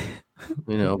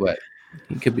 development. but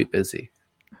he could be busy.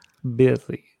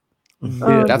 Busy.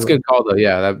 That's a good call, though.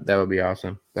 Yeah, that would be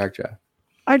awesome. Backdraft.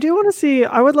 I do want to see.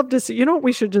 I would love to see. You know what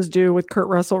we should just do with Kurt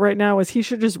Russell right now is he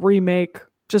should just remake,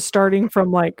 just starting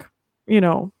from like,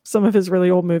 some of his really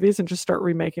old movies and just start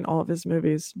remaking all of his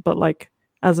movies, but like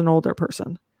as an older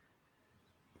person.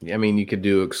 I mean, you could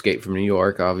do Escape from New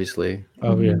York, obviously.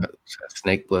 Oh yeah.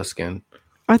 Snake Plissken.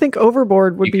 I think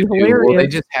Overboard would be You could do- hilarious. well, they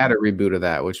just had a reboot of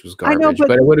that, which was I garbage, know,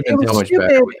 but it would have it been so was much better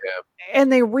stupid. with him.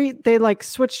 And they like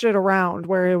switched it around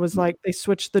where it was like they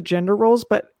switched the gender roles,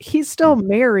 but he's still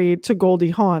married to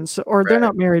Goldie Hawn, or they're Right.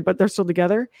 not married, but they're still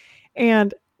together.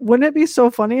 And wouldn't it be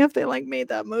so funny if they like made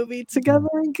that movie together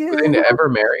again? Were they ever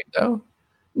married, though?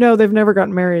 No, they've never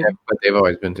gotten married. Yeah, but they've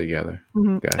always been together.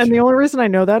 Mhm. Gotcha. And the only reason I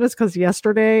know that is because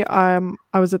yesterday I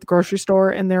was at the grocery store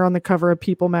and they're on the cover of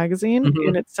People magazine Mhm.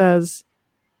 and it says,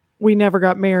 "We never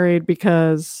got married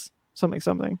because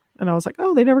something." And I was like,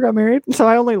 "Oh, they never got married." So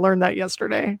I only learned that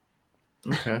yesterday.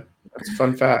 Okay, that's a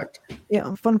fun fact.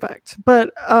 Yeah, fun fact.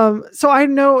 But so I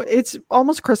know it's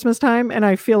almost Christmas time and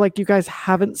I feel like you guys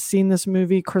haven't seen this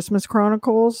movie Christmas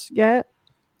Chronicles yet.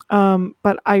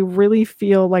 But I really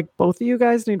feel like both of you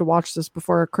guys need to watch this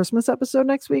before our Christmas episode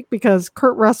next week because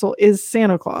Kurt Russell is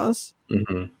Santa Claus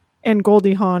Mhm. and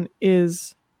Goldie Hawn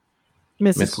is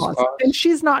Mrs. Mrs. Claus. Claus. And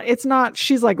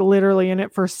she's like literally in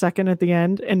it for a second at the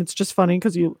end. And it's just funny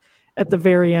because at the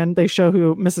very end, they show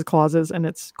who Mrs. Claus is and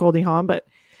it's Goldie Hawn. But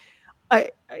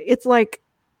it's like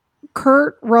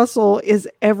Kurt Russell is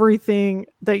everything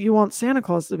that you want Santa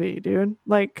Claus to be, dude.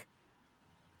 Like,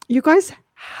 you guys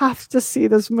have to see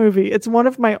this movie. It's one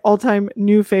of my all-time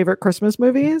new favorite Christmas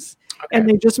movies. And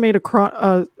they just made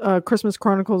a Christmas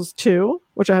Chronicles 2,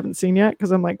 which I haven't seen yet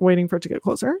because I'm like waiting for it to get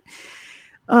closer.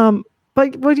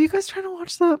 But are you guys trying to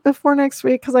watch that before next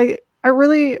week? Because I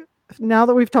really, now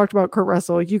that we've talked about Kurt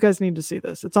Russell, you guys need to see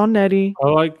this. It's on Netty. I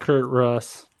like Kurt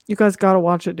Russ. You guys got to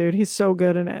watch it, dude. He's so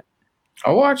good in it.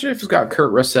 I'll watch it if it's got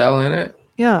Kurt Russell in it.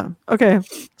 Yeah. Okay.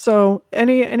 So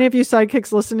any of you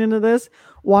sidekicks listening to this,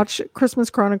 watch Christmas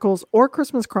Chronicles or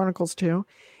Christmas Chronicles 2,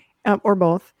 or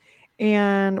both.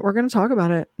 And we're going to talk about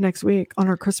it next week on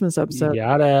our Christmas episode.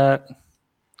 Got it.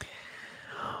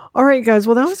 All right, guys.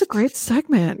 Well, that was a great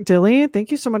segment, Dilly.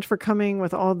 Thank you so much for coming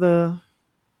with all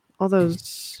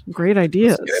those great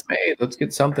ideas. Let's get it made. Let's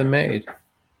get something made.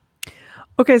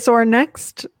 Okay, so our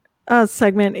next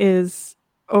segment is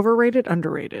overrated,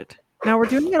 underrated. Now we're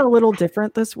doing it a little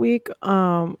different this week.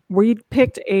 We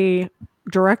picked a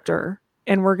director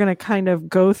and we're going to kind of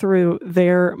go through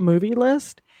their movie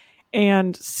list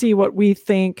and see what we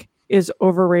think is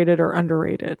overrated or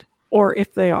underrated, or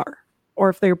if they are, or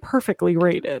if they're perfectly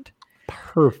rated.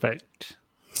 Perfect.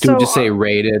 Do we just say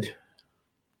rated?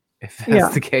 If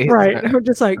that's the case, right? We're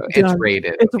just like it's done.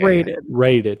 rated. It's Okay. rated.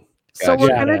 Rated. So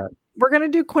Gotcha. we're gonna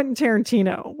do Quentin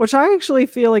Tarantino, which I actually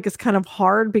feel like is kind of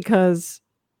hard because,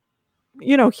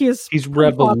 he's He's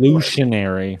pretty popular.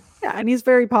 revolutionary. Yeah, and he's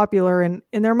very popular, and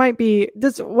there might be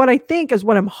this. What I think is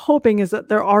what I'm hoping is that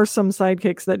there are some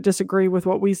sidekicks that disagree with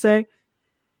what we say,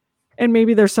 and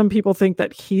maybe there's some people think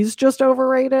that he's just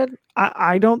overrated.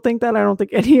 I don't think that. I don't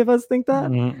think any of us think that.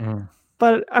 Mm-mm.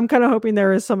 But I'm kind of hoping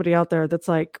there is somebody out there that's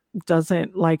like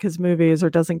doesn't like his movies or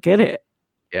doesn't get it.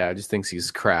 Yeah, just thinks he's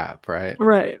crap, right?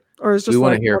 Right. Or it's just We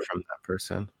want like, to hear from that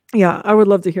person. yeah, I would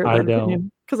love to hear I that don't.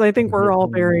 opinion because I think we're all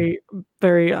very,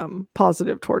 very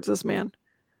positive towards this man.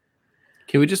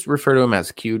 Can we just refer to him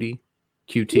as Cutie?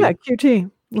 QT? Yeah, QT.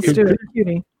 Let's do it.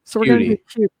 Cutie. So we're going to do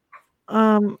cute.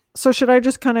 So should I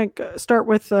just kind of start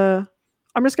with I'm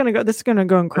just going to go. This is going to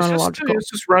go in chronological.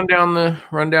 Let's just run down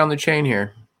the chain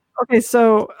here. Okay,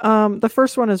 so the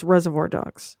first one is Reservoir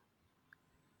Dogs.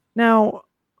 Now,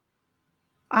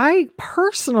 I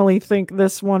personally think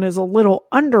this one is a little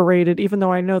underrated, even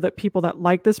though I know that people that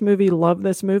like this movie love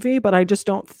this movie, but I just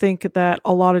don't think that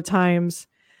a lot of times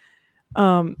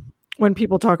when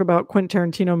people talk about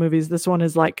Quentin Tarantino movies, this one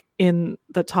is like in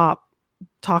the top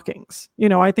talkings.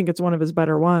 I think it's one of his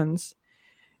better ones.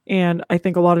 And I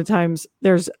think a lot of times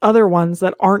there's other ones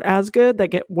that aren't as good that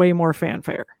get way more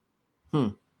fanfare.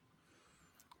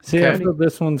 See, Okay. I feel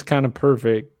this one's kind of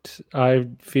perfect. I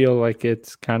feel like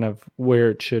it's kind of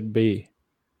where it should be.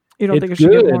 You don't It's think it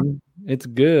should get more? good. It's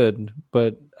good,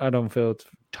 but I don't feel it's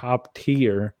top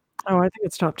tier. Oh, I think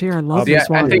it's top tier. I love Yeah, this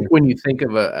one. I think when you think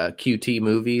of a QT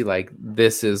movie, like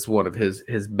this is one of his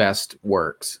best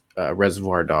works.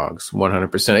 Reservoir Dogs,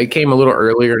 100%. It came a little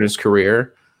earlier in his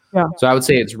career. Yeah. So I would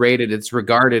say it's rated. It's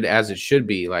regarded as it should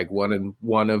be, like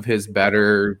one of his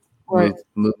better Right.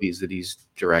 movies that he's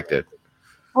directed.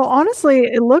 Well, honestly,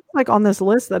 it looks like on this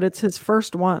list that it's his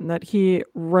first one that he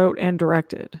wrote and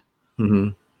directed. Mm-hmm.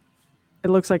 It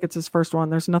looks like it's his first one.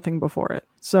 There's nothing before it.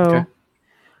 So Okay.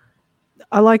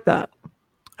 I like that.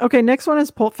 Okay, next one is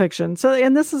Pulp Fiction. So,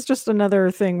 and this is just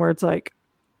another thing where it's like,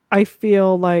 I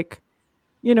feel like,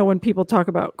 when people talk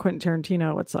about Quentin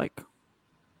Tarantino, it's like,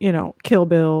 Kill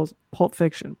Bill, Pulp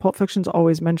Fiction. Pulp Fiction's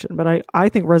always mentioned, but I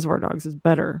think Reservoir Dogs is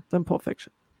better than Pulp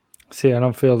Fiction. See, I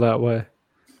don't feel that way.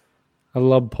 I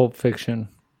love Pulp Fiction.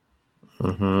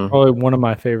 Mm-hmm. Probably one of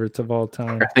my favorites of all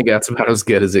time. I think that's about as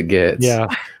good as it gets. Yeah.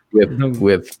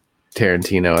 With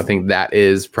Tarantino, I think that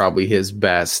is probably his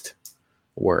best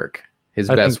work. His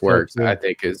I best think so, work, too. I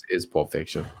think, is Pulp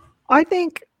Fiction. I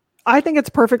think it's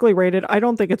perfectly rated. I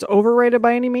don't think it's overrated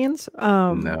by any means.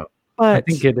 No, But I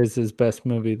think it is his best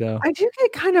movie, though. I do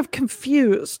get kind of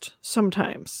confused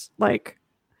sometimes. Like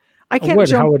I can't What?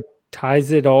 jump. How it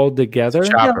ties it all together?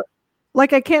 Chopper.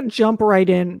 Like I can't jump right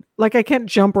in. Like I can't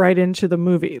jump right into the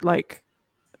movie. Like,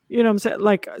 what I'm saying?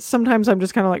 Like sometimes I'm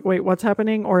just kind of like, wait, what's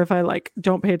happening? Or if I like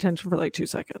don't pay attention for like 2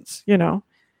 seconds,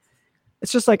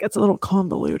 it's just like it's a little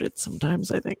convoluted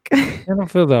sometimes, I think. I don't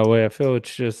feel that way. I feel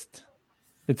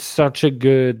it's such a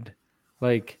good,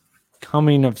 like,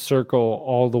 coming of circle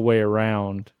all the way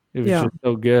around. It was Yeah. just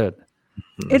so good.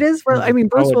 It is. I mean,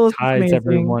 Bruce How it Willis is ties amazing.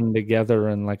 everyone together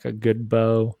in like a good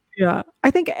bow. Yeah,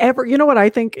 I think what I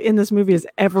think in this movie is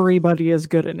everybody is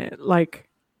good in it. Like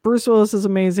Bruce Willis is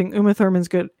amazing, Uma Thurman's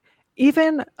good.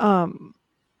 Even and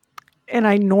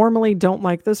I normally don't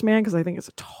like this man because I think it's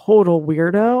a total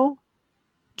weirdo.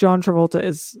 John Travolta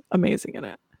is amazing in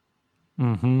it.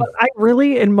 Mm-hmm. But I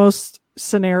really, in most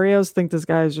scenarios, think this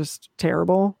guy is just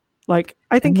terrible. Like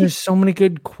I think there's so many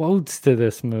good quotes to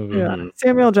this movie. yeah.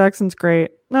 Samuel Jackson's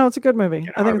great. No, it's a good movie.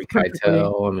 I think it's perfectly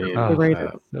Keitel. I mean, Oh, rated.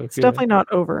 so It's good. definitely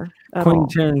not over at Quentin all.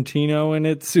 Tarantino in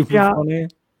it, super Yeah. funny.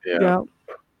 Yeah.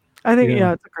 I think,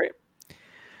 Yeah. it's great.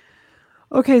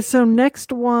 Okay, so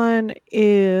next one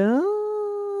is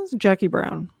Jackie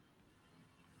Brown.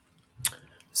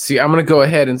 See, I'm gonna go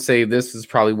ahead and say this is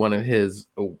probably one of his.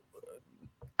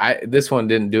 This one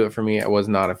didn't do it for me. I was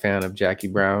not a fan of Jackie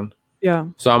Brown, Yeah.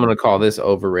 so I'm gonna call this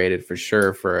overrated for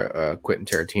sure for a Quentin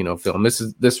Tarantino film.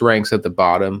 This ranks at the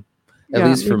bottom, at Yeah,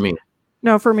 least for me.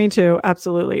 No, for me too.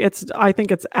 Absolutely. I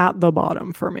think it's at the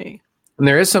bottom for me. And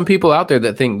there is some people out there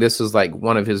that think this is like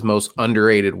one of his most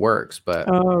underrated works, but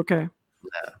Oh, okay.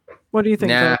 What do you think?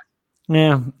 nah. Zach?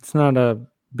 Yeah, it's not a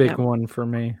big Yeah. one for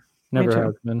me. Never too.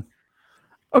 has been.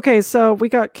 Okay, so we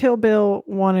got Kill Bill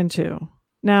 1 and 2.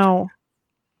 Now,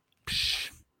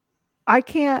 I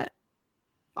can't.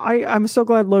 I'm so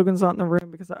glad Logan's not in the room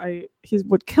because he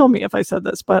would kill me if I said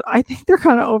this, but I think they're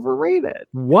kind of overrated.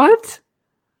 What?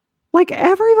 Like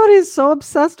everybody is so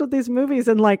obsessed with these movies,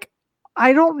 and like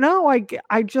I don't know.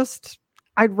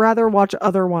 I'd rather watch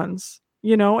other ones,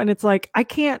 you know. And it's like I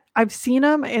can't. I've seen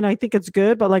them, and I think it's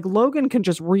good, but like Logan can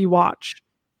just rewatch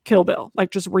Kill Bill,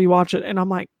 like just rewatch it, and I'm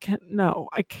like, no,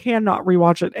 I cannot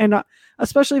rewatch it, and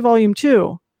especially Volume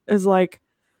 2 is like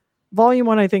Volume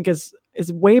 1. I think is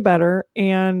way better,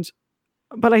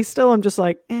 but I still am just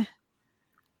like,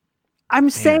 I'm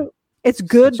saying it's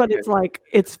good, but it's like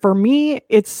it's for me,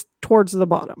 it's towards the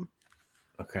bottom.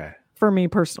 Okay. For me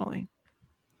personally.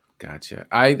 Gotcha.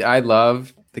 I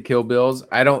love the Kill Bills.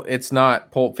 It's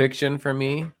not Pulp Fiction for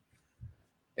me.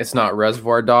 It's not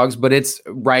Reservoir Dogs, but it's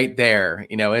right there.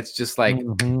 You know, it's just like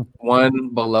one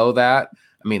below that.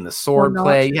 I mean, the sword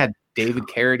play. You had David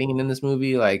Carradine in this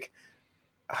movie. Like,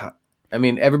 I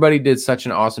mean, everybody did such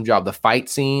an awesome job. The fight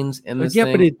scenes in this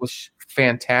thing was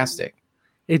fantastic.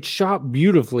 It's shot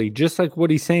beautifully, just like what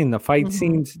he's saying. The fight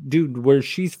scenes, dude, where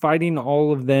she's fighting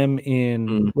all of them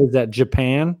in was that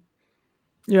Japan?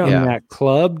 Yeah. In that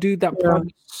club, dude. That part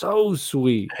is so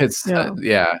sweet. It's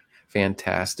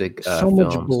fantastic. So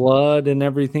much blood and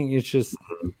everything. It's just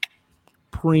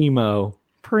primo.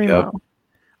 Yep.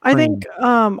 I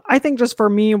think just for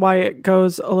me, why it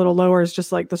goes a little lower is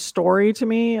just like the story to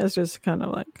me is just kind of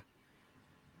like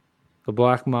the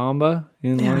Black Mamba.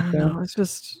 You didn't like that? No, it's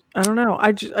just I don't know.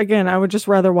 I would just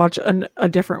rather watch a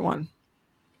different one.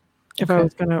 If I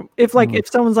was gonna, if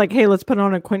someone's like, hey, let's put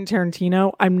on a Quentin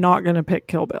Tarantino, I'm not gonna pick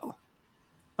Kill Bill.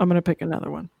 I'm gonna pick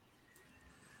another one.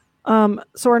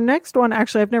 So our next one,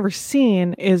 actually, I've never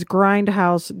seen is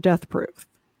Grindhouse Death Proof.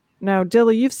 Now,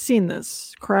 Dilly, you've seen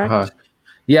this, correct?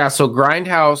 Yeah, so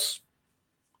Grindhouse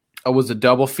was a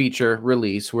double feature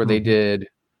release where they did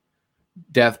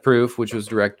Death Proof, which was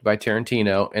directed by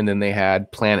Tarantino, and then they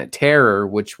had Planet Terror,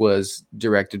 which was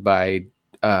directed by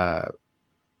Robert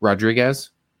Rodriguez.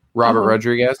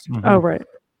 Oh, right.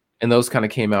 And those kind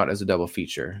of came out as a double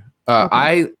feature.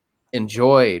 I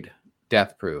enjoyed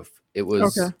Death Proof. It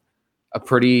was a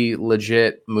pretty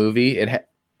legit movie. It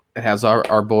has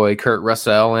our boy Kurt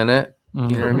Russell in it. You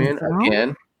know what I mean?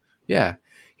 Again, yeah.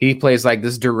 He plays like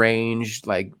this deranged,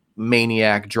 like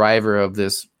maniac driver of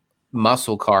this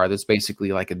muscle car that's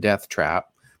basically like a death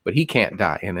trap, but he can't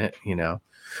die in it, you know.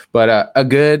 But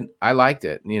I liked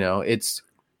it. You know, it's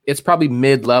probably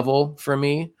mid-level for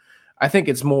me. I think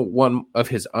it's more one of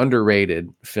his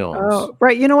underrated films. Oh,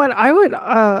 right. You know what? I would.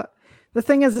 The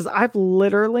thing is I've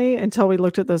literally, until we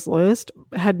looked at this list,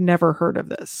 had never heard of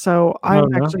this. So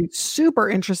I'm actually super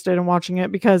interested in watching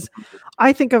it because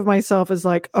I think of myself as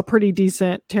like a pretty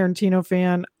decent Tarantino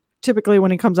fan. Typically, when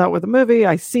he comes out with a movie,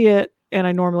 I see it and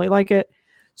I normally like it.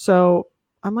 So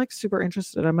I'm like super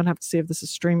interested. I'm gonna have to see if this is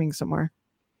streaming somewhere.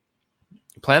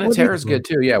 Planet Terror is good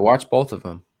too. Yeah, watch both of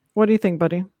them. What do you think,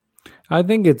 buddy? I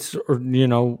think it's, you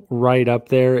know, right up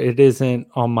there. It isn't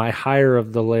on my higher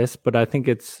of the list, but I think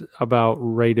it's about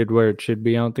rated where it should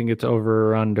be. I don't think it's over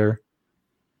or under.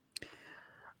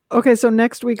 Okay, so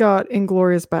next we got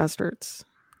Inglourious Bastards.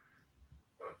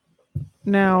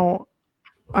 Now,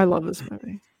 I love this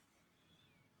movie.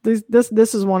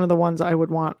 This is one of the ones I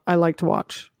like to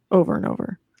watch over and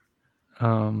over.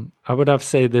 I would have to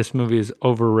say this movie is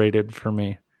overrated for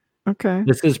me. Okay.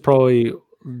 This is probably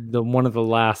one of the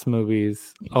last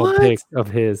movies I'll pick of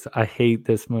his. I hate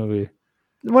this movie.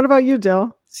 What about you,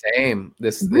 Dill? Same.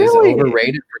 This is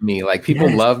overrated for me. Like people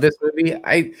love this movie.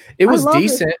 It was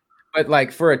decent, but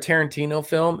like for a Tarantino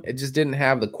film, it just didn't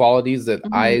have the qualities that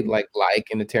I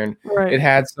like in a Tarantino. Right. It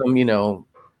had some, you know,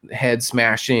 head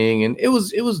smashing, and it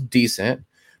was decent.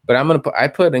 But I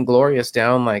put Inglourious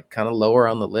down like kind of lower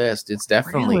on the list. It's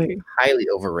definitely highly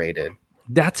overrated.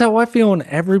 That's how I feel, and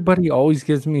everybody always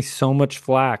gives me so much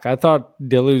flack. I thought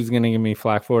Dilly was going to give me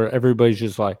flack for it. Everybody's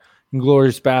just like,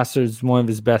 Inglourious Bastards is one of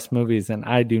his best movies, and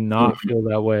I do not feel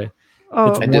that way.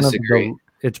 Oh, I disagree.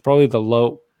 It's probably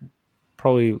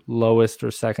probably lowest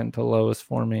or second to lowest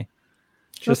for me.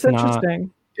 That's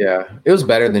interesting. Yeah, it was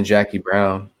better than Jackie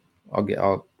Brown.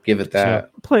 I'll give it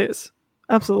that. So, please,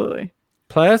 absolutely.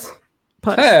 Plus.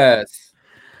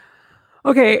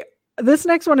 Okay. This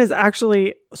next one is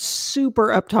actually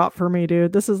super up top for me,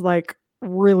 dude. This is like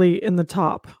really in the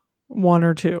top 1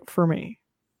 or 2 for me.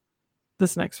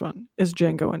 This next one is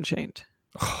Django Unchained.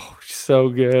 Oh, so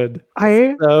good.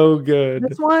 So good.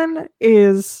 This one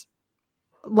is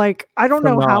like, I don't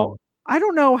know I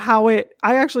don't know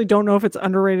I actually don't know if it's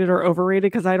underrated or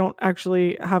overrated because I don't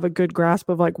actually have a good grasp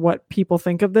of like what people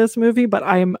think of this movie, but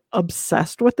I am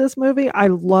obsessed with this movie. I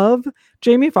love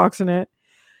Jamie Foxx in it.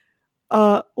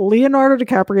 Leonardo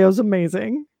DiCaprio is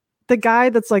amazing. The guy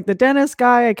that's like the dentist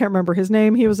guy, I can't remember his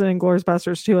name. He was in Inglourious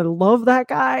Basterds too. I love that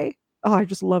guy. Oh, I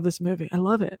just love this movie. I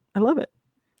love it.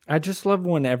 I just love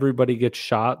when everybody gets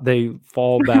shot. They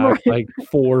fall back like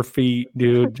 4 feet,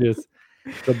 dude. Just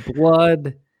the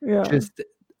blood, just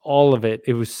all of it.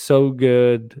 It was so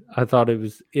good. I thought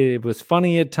it was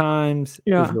funny at times.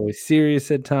 It was really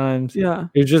serious at times. Yeah.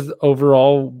 It was just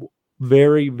overall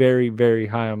very, very, very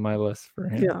high on my list for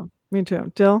him. Yeah, me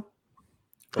too. Dill?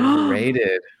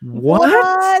 Overrated.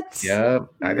 What? Yep.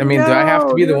 I mean, do I have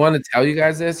to be the one to tell you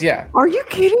guys this? Yeah. Are you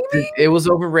kidding me? It was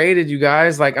overrated, you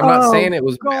guys. Like, I'm not saying it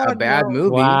was a bad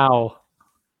movie. Wow.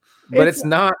 But it's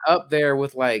not up there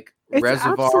with like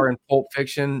Reservoir and Pulp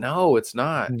Fiction. No, it's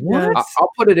not. What?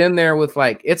 I'll put it in there with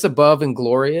like it's above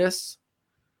Inglourious.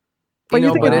 But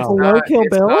you think it's below Kill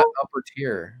Bill? It's not upper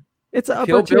tier. It's an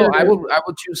Kill upper tier. Bill. I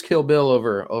would choose Kill Bill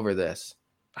over this.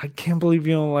 I can't believe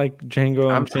you don't like Django.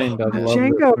 I'm saying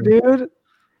Django, dude.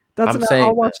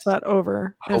 I'll watch that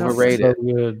over. Overrated. So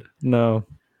good. No.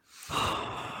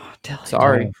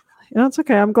 Sorry. No, it's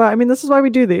okay. I'm glad. I mean, this is why we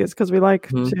do these because we like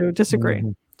to disagree,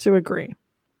 to agree,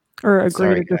 or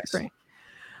agree to disagree. Guys.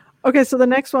 Okay, so the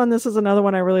next one, this is another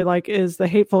one I really like, is The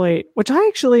Hateful Eight, which I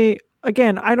actually,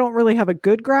 again, I don't really have a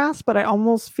good grasp, but I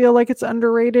almost feel like it's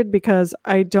underrated because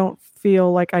I don't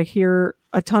feel like I hear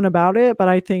a ton about it, but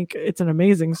I think it's an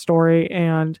amazing story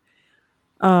and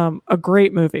a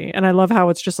great movie. And I love how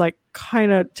it's just like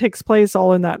kind of takes place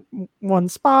all in that one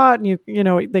spot, and you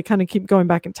know they kind of keep going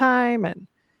back in time. And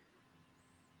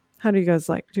how do you guys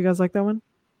like that one?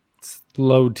 It's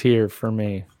low tier for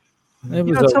me. It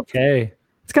was okay.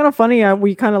 It's kind of funny.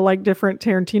 We kind of like different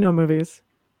Tarantino movies.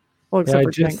 Well, except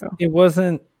for Django. It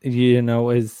wasn't,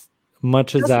 as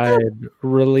much as I had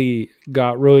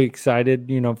got really excited,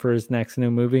 for his next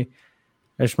new movie.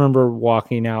 I just remember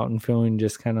walking out and feeling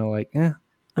just kind of like,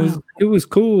 it was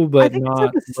cool, but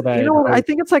not. I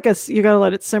think it's like you got to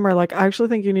let it simmer. Like, I actually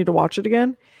think you need to watch it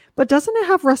again. But doesn't it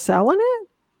have Russell in it?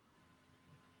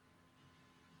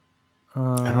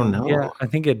 I don't know. Yeah, I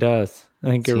think it does. I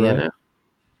think you're right.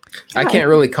 I can't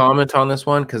really comment on this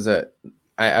one because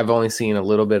I've only seen a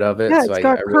little bit of it. Yeah, it's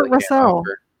got Kurt Russell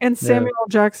and Samuel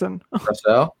Jackson.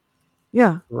 Russell?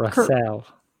 Yeah. Russell.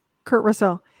 Kurt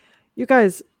Russell. You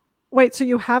guys, wait, so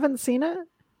you haven't seen it?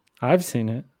 I've seen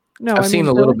it. No, I've seen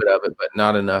a little bit of it, but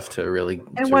not enough to really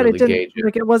gauge it.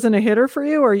 Like, it wasn't a hitter for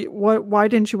you, or what? Why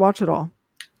didn't you watch it all?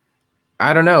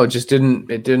 I don't know. It just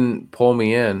didn't pull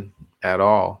me in at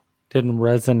all. Didn't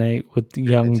resonate with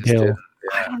young Dill.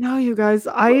 I don't know, you guys.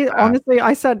 Honestly,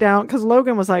 I sat down because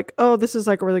Logan was like, "Oh, this is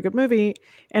like a really good movie,"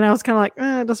 and I was kind of like,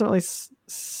 "It doesn't really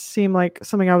seem like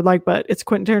something I would like," but it's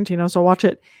Quentin Tarantino, so I'll watch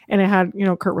it. And it had,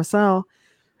 Kurt Russell,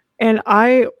 and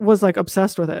I was like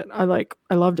obsessed with it. I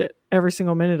loved it, every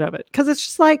single minute of it, because it's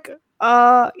just like,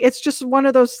 it's just one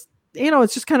of those,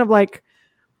 it's just kind of like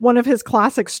one of his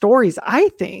classic stories. I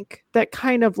think that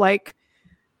kind of like.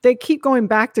 They keep going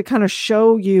back to kind of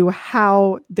show you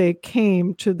how they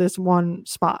came to this one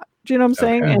spot. Do you know what I'm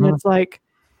saying? And it's like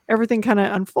everything kind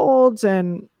of unfolds,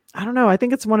 and I don't know. I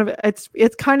think it's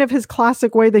it's kind of his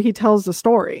classic way that he tells the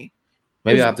story.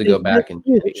 Maybe I'll have to go back and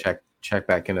check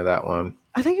back into that one.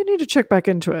 I think you need to check back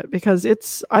into it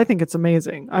because I think it's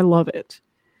amazing. I love it.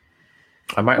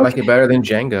 I might like it better than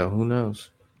Django. Who knows?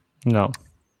 No.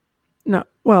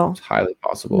 Well, it's highly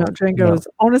possible. No,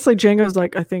 Django's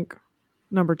like, I think,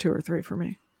 number 2 or 3 for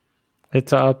me.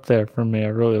 It's up there for me. I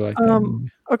really like that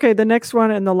movie. Okay, the next one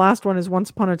and the last one is Once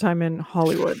Upon a Time in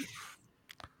Hollywood.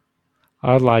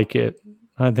 I like it.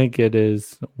 I think it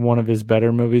is one of his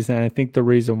better movies, and I think the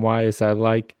reason why is I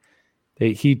like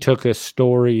that he took a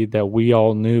story that we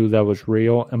all knew that was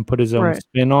real and put his own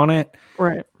spin on it.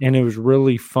 Right. And it was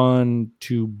really fun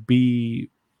to be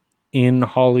in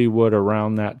Hollywood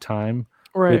around that time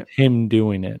with him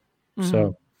doing it. Mm-hmm.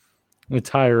 So it's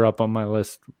higher up on my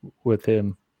list with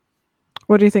him.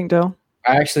 What do you think, Dill?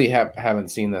 I actually haven't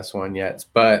seen this one yet,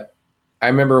 but I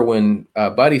remember when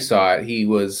Buddy saw it, he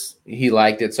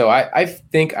liked it. So I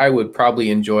think I would probably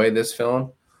enjoy this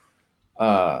film.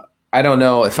 I don't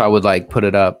know if I would like put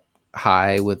it up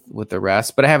high with the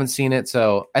rest, but I haven't seen it,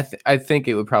 so I think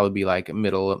it would probably be like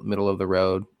middle of the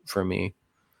road for me.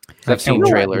 I've seen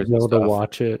trailers and stuff. To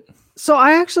watch it. So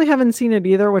I actually haven't seen it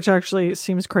either, which actually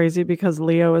seems crazy because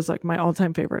Leo is like my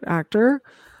all-time favorite actor.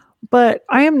 But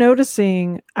I am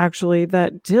noticing actually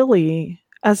that Dilly,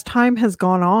 as time has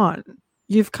gone on,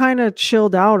 you've kind of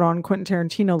chilled out on Quentin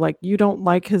Tarantino. Like you don't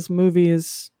like his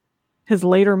movies, his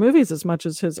later movies as much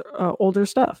as his older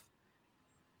stuff.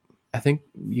 I think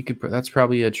you could. That's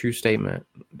probably a true statement.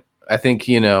 I think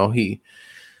it's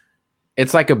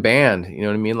like a band. You know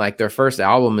what I mean? Like their first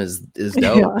album is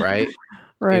dope, right?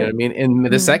 Right. You know what I mean? And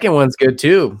the second one's good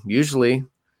too, usually.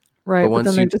 Right. But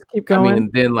then they just keep going. I mean,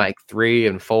 and then like 3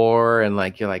 and 4, and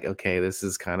like you're like, okay, this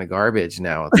is kind of garbage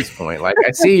now at this point. Like I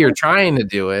see you're trying to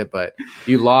do it, but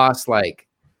you lost like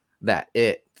that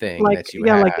thing like that you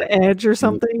had. like the edge or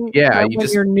something. Yeah, you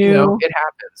just you're new. It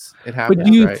happens. It happens. But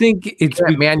do you think it's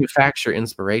manufacture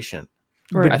inspiration?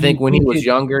 Right. I think when he was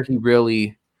younger, he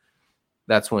really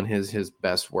that's when his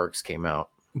best works came out.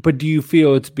 But do you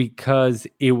feel it's because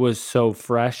it was so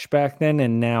fresh back then,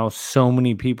 and now so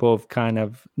many people have kind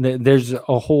of there's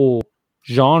a whole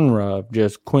genre of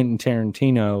just Quentin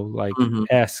Tarantino like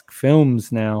esque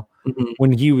films now.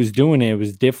 When he was doing it, it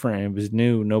was different. It was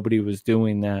new. Nobody was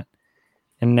doing that,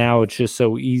 and now it's just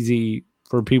so easy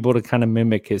for people to kind of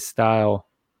mimic his style.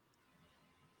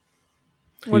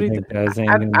 What do you think?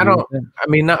 I don't. I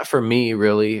mean, not for me,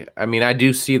 really. I mean, I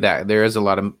do see that there is a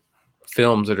lot of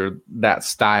films that are that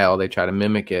style. They try to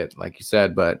mimic it, like you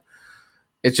said, but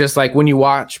it's just like when you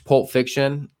watch Pulp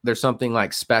Fiction, there's something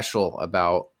like special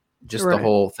about just the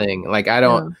whole thing. Like I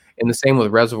don't, and the same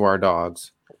with Reservoir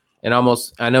Dogs, and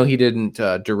I know he didn't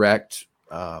direct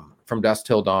From Dusk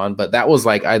Till Dawn, but that was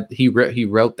like he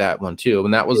wrote that one too,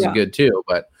 and that was good too.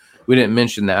 But we didn't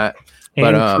mention that.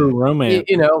 And but True Romance,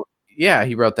 yeah,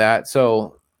 he wrote that.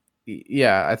 So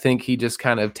yeah, I think he just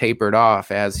kind of tapered off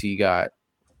as he got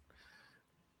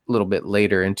a little bit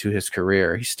later into his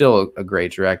career. He's still a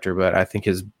great director, but I think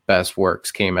his best works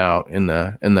came out in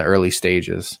the early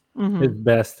stages. His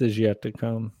best is yet to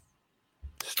come.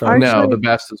 The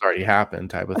best has already happened,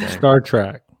 type of thing. Star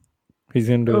Trek. He's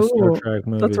into a Star Trek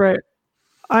movie. That's right.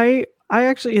 I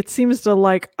actually, it seems to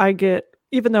like I get,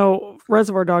 even though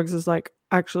Reservoir Dogs is like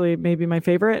actually maybe my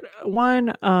favorite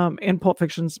one, and Pulp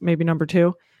Fiction's maybe number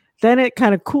 2. Then it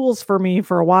kind of cools for me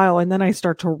for a while, and then I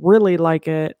start to really like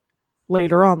it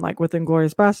later on, like with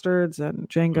Inglourious Bastards and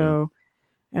Django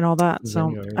and all that.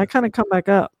 So I kind of come back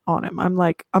up on him. I'm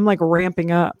like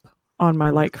ramping up on my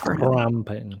like for him.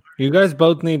 You guys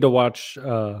both need to watch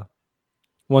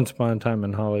Once Upon a Time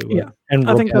in Hollywood. Yeah, and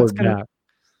I think that's back.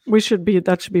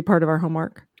 That should be part of our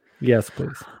homework. Yes,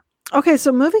 please. Okay,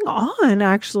 so moving on,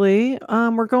 actually,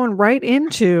 we're going right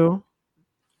into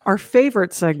our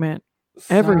favorite segment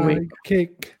every week.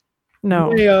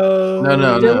 No.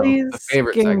 Billy's the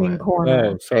favorite gaming segment. corner.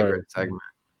 Oh, sorry. Favorite segment.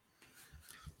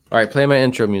 All right, play my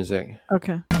intro music.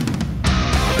 Okay.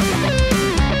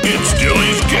 It's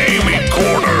Dilly's Gaming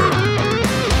Corner.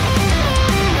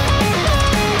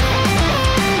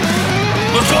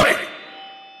 Let's play.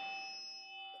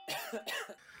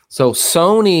 So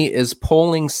Sony is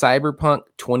pulling Cyberpunk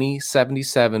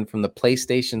 2077 from the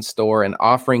PlayStation Store and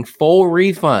offering full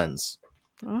refunds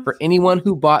for anyone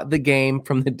who bought the game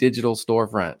from the digital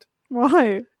storefront.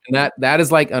 Why? And that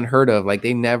is like unheard of. Like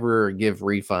they never give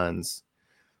refunds.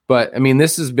 But I mean,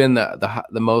 this has been the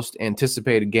most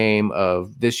anticipated game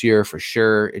of this year for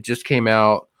sure. It just came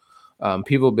out.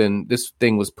 This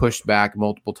thing was pushed back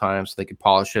multiple times so they could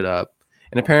polish it up.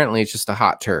 And apparently it's just a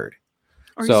hot turd.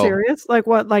 Are you serious? Like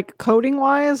what? Like coding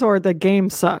wise, or the game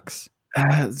sucks?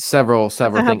 Several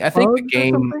things. I think the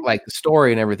game, like the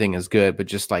story and everything, is good, but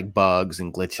just like bugs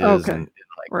and glitches and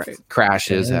like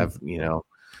crashes have,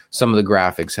 some of the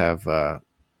graphics have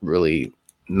really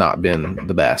not been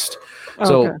the best.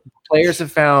 So players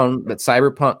have found that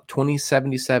Cyberpunk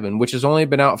 2077, which has only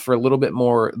been out for a little bit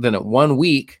more than 1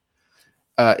 week,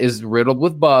 is riddled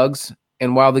with bugs.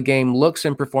 And while the game looks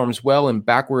and performs well in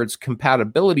backwards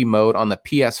compatibility mode on the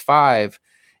PS5,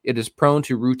 it is prone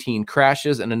to routine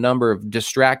crashes and a number of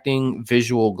distracting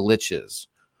visual glitches.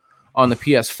 On the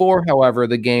PS4, however,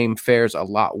 the game fares a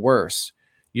lot worse.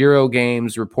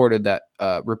 Eurogames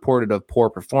reported of poor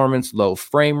performance, low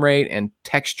frame rate, and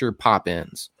texture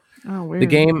pop-ins. Oh, weird. The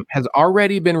game has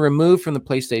already been removed from the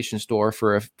PlayStation Store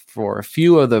for a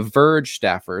few of the Verge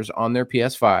staffers on their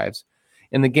PS5s.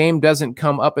 And the game doesn't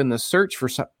come up in the search for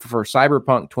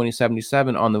Cyberpunk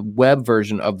 2077 on the web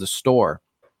version of the store.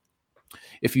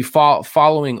 If you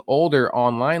following older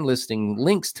online listing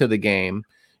links to the game,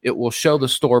 it will show the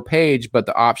store page, but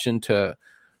the option to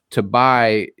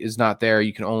buy is not there.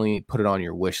 You can only put it on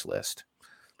your wish list.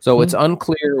 So it's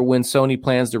unclear when Sony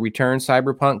plans to return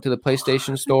Cyberpunk to the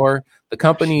PlayStation Store. The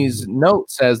company's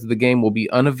note says the game will be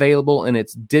unavailable in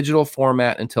its digital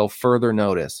format until further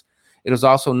notice. It is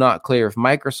also not clear if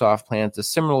Microsoft plans to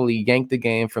similarly yank the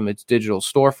game from its digital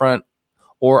storefront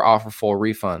or offer full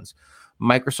refunds.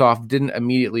 Microsoft didn't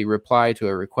immediately reply to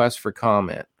a request for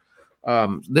comment.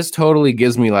 This totally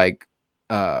gives me like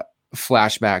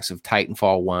flashbacks of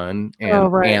Titanfall 1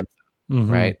 and right. Anthem,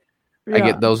 Mhm. right? I Yeah.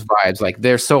 get those vibes. Like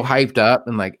they're so hyped up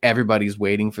and like everybody's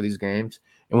waiting for these games.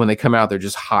 And when they come out, they're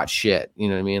just hot shit. You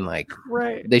know what I mean? Like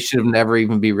Right. they should have never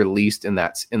even be released in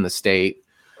the state.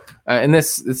 And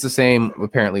it's the same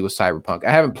apparently with Cyberpunk.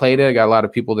 I haven't played it. I got a lot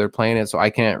of people that are playing it, so I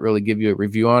can't really give you a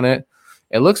review on it.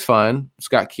 It looks fun. It's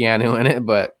got Keanu in it,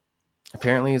 but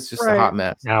apparently it's just a hot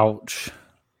mess. Ouch.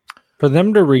 For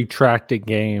them to retract a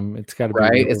game, it's got to be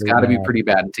Right? really It's got to be bad. pretty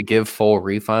bad to give full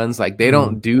refunds. Like they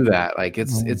don't do that. Like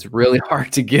it's really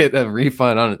hard to get a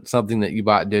refund on something that you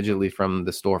bought digitally from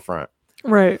the storefront.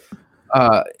 Right.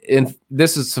 And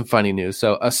this is some funny news.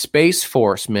 So a Space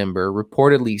Force member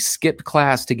reportedly skipped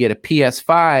class to get a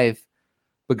PS5,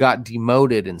 but got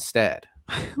demoted instead.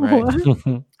 Right.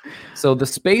 What? So the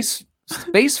Space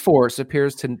Force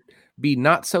appears to be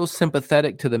not so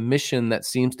sympathetic to the mission that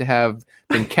seems to have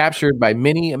been captured by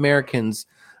many Americans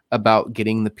about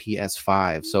getting the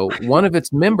PS5. So one of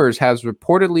its members has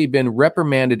reportedly been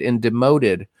reprimanded and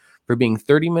demoted for being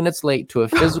 30 minutes late to a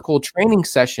physical training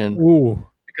session Ooh.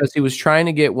 because he was trying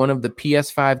to get one of the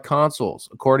PS5 consoles,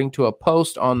 according to a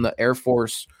post on the Air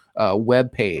Force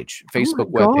webpage,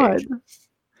 Facebook webpage.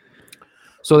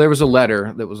 So there was a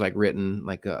letter that was like written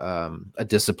like a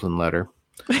discipline letter.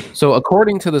 So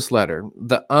according to this letter,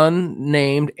 the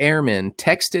unnamed airman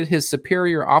texted his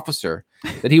superior officer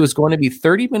that he was going to be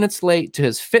 30 minutes late to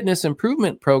his fitness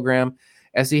improvement program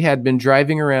as he had been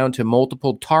driving around to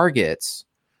multiple targets,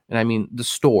 and I mean the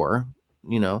store,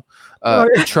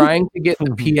 trying to get the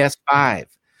PS5.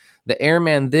 The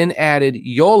airman then added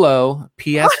YOLO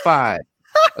PS5,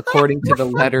 according to the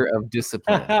letter of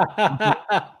discipline.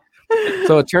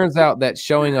 So it turns out that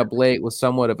showing up late was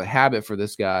somewhat of a habit for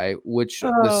this guy, which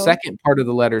the second part of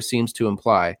the letter seems to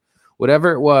imply.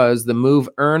 Whatever it was, the move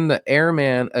earned the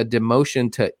airman a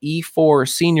demotion to E4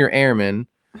 senior airman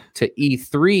to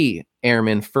E3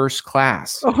 airman first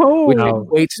class, which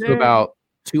equates to about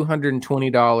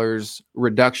 $220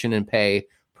 reduction in pay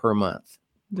per month.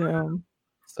 Damn.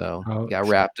 So got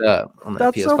wrapped up on that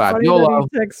That's PS5. so funny YOLO. that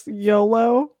he texts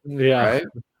YOLO. Yeah. Right?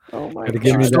 Oh my Gotta god.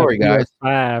 give me Story, that guys.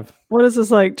 PS5. What is this,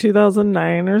 like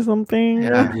 2009 or something?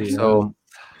 Yeah. So,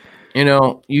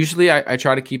 usually I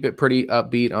try to keep it pretty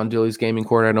upbeat on Dilly's Gaming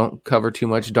Corner. I don't cover too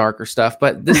much darker stuff,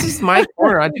 but this is my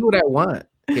corner. I do what I want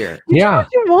here. Yeah. What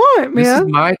you want, man? This is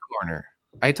my corner.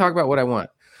 I talk about what I want.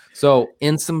 So,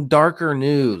 in some darker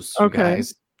news, you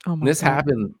guys, Oh my this God.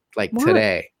 happened like What?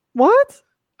 today. What?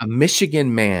 A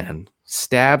Michigan man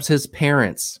stabs his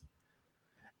parents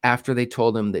after they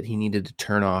told him that he needed to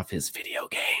turn off his video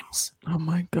games. Oh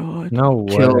my god. No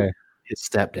Killed way. his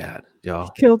stepdad, y'all.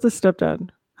 Killed his stepdad.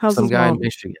 How's Some his guy mom? in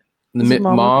Michigan. Is The his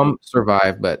mom mom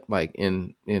survived, but like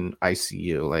in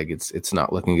ICU, like it's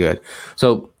not looking good.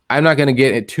 So I'm not going to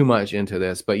get too much into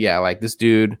this, but yeah, like this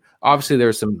dude, obviously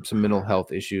there's some mental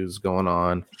health issues going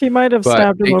on. He might have But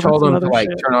stabbed him they over told some him other to like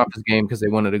shit. turn off his game because they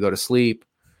wanted to go to sleep,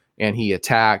 and he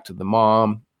attacked the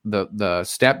mom. The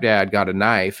stepdad got a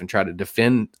knife and tried to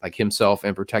defend like himself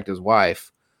and protect his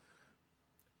wife.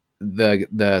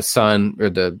 The son or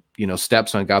the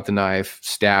stepson got the knife,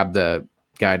 stabbed the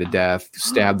guy to death,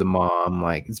 stabbed the mom.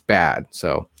 Like it's bad.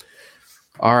 So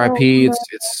R.I.P. Oh,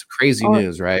 It's crazy Oh.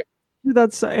 news, right?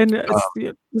 This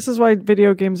is why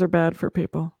video games are bad for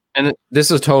people. And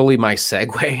this is totally my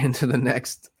segue into the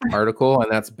next article,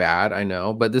 and that's bad, I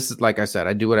know. But this is, like I said,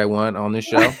 I do what I want on this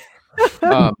show.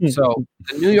 So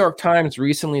the New York Times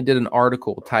recently did an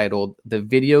article titled "The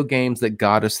Video Games That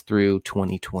Got Us Through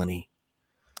 2020."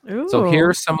 So here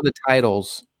are some of the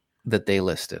titles that they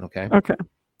listed. Okay,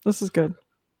 This is good.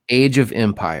 Age of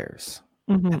Empires.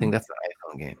 Mhm. I think that's an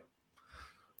iPhone game.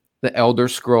 The Elder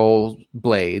Scrolls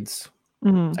Blades.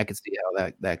 Mhm. I could see how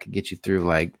that could get you through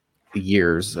like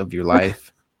years of your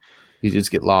life. You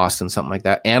just get lost in something like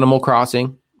that. Animal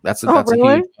Crossing. That's a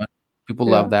really? huge one. People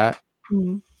love that.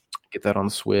 Mhm. Get that on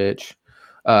the Switch.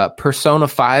 Persona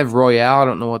 5 Royale. I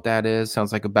don't know what that is.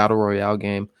 Sounds like a battle royale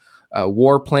game.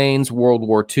 Warplanes, World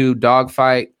War II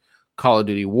Dogfight, Call of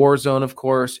Duty Warzone, of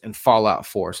course, and Fallout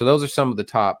 4. So those are some of the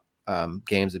top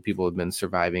games that people have been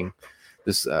surviving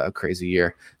this crazy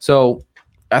year. So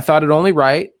I thought it only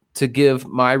right to give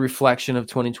my reflection of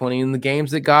 2020 and the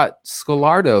games that got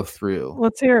Scolardo through.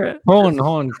 Let's hear it. Hold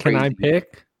on. Can I Crazy.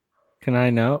 pick? Can I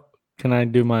know? Can I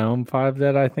do my own 5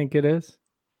 that I think it is?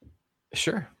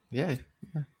 Sure. Yeah.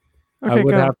 I Okay,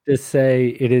 would go. have to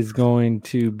say it is going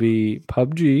to be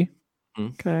PUBG.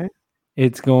 Okay.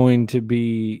 It's going to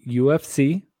be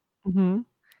UFC. Mm-hmm.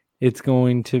 It's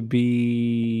going to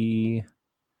be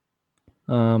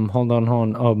Hold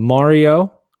on. Oh,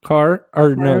 Mario Kart,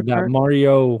 or no, Mario that Kart.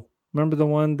 Mario. Remember the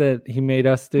one that he made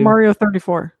us do? Mario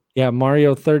 34. Yeah,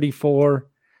 Mario 34.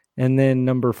 And then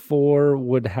number 4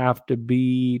 would have to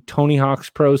be Tony Hawk's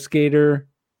Pro Skater.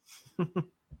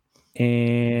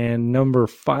 And number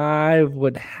 5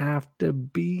 would have to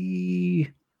be.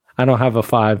 I don't have a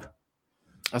 5.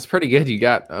 That's pretty good. You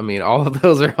got, I mean, all of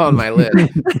those are on my list,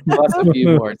 plus a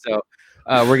few more. So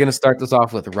we're gonna start this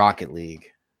off with Rocket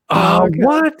League. Oh, okay.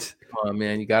 what? Come on,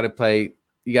 man, you gotta play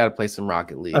some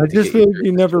Rocket League. I to just get feel your-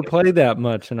 you never play that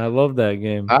much, and I love that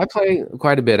game. I play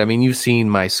quite a bit. I mean, you've seen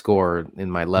my score in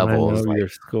my I levels, know like your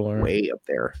score. way up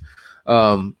there.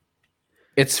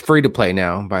 It's free to play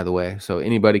now, by the way, so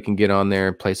anybody can get on there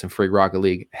and play some free Rocket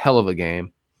League. Hell of a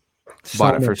game.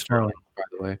 Bought it for much fun. Sterling, by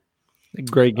the way.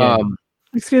 Great game.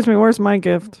 Excuse me, where's my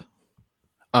gift?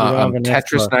 don't have an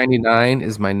Tetris Xbox. 99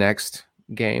 is my next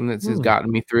game that's has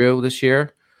gotten me through this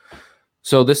year.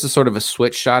 So this is sort of a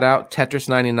switch shot out. Tetris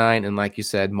 99 and, like you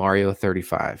said, Mario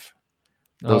 35.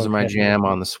 Those are my Okay. jam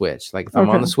on the Switch. Like if I'm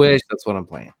on Okay. the Switch, that's what I'm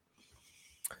playing.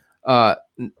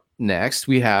 Next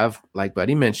we have, like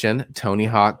Buddy mentioned, Tony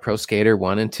Hawk Pro Skater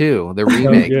 1 and 2, the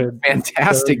remake. good.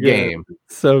 Fantastic So good. game.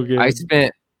 So good. I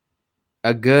spent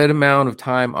a good amount of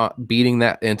time beating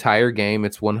that entire game.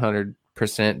 It's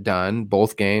 100% done.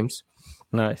 Both games.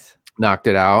 Nice. Knocked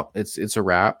it out. It's a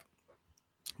wrap.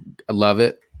 I love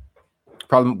it.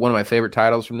 Probably one of my favorite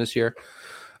titles from this year.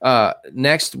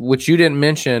 Next, which you didn't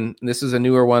mention, this is a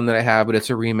newer one that I have, but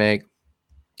it's a remake.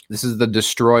 This is the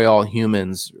Destroy All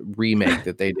Humans remake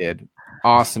that they did.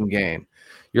 Awesome game.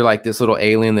 You're like this little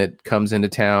alien that comes into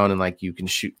town and like you can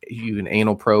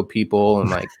anal probe people and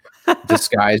like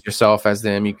disguise yourself as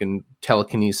them. You can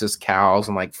telekinesis cows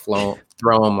and like throw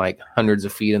them like hundreds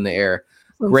of feet in the air.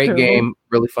 Sounds Great terrible. game.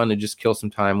 Really fun to just kill some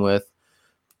time with.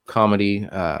 Comedy.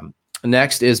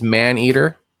 Next is Man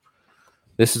Eater.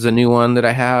 This is a new one that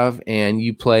I have, and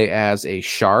you play as a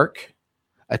shark,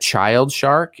 a child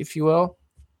shark, if you will.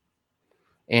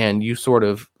 And you sort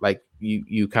of like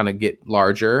you kind of get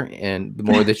larger, and the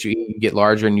more that you eat, you get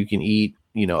larger, and you can eat,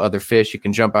 other fish. You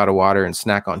can jump out of water and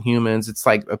snack on humans. It's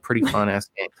like a pretty fun ass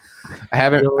game.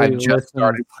 I just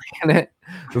started playing it,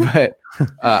 but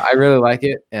I really like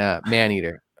it. Man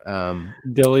Eater.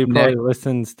 Dilly probably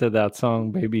listens to that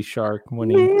song "Baby Shark" when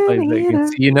he plays that game.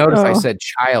 So you notice I Oh. said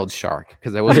child shark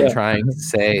because I wasn't Yeah. trying to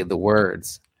say the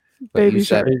words. But Baby you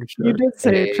said, shark. You did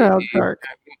say Hey. child shark.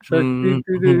 Mm,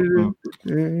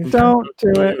 Don't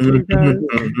do it, you guys.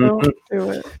 Don't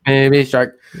do it. Baby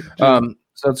shark. So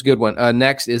that's a good one.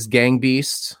 Next is Gang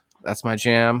Beasts. That's my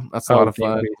jam. That's a lot of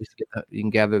Gang fun. Beasts. You can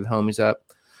gather the homies up.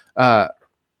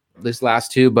 This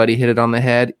last two, Buddy hit it on the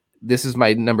head. This is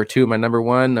my number 2. My number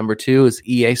 1. Number 2 is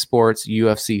EA Sports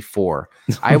UFC 4.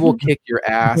 I will kick your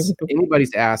ass,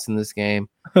 anybody's ass in this game.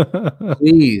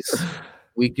 Please,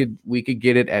 we could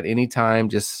get it at any time.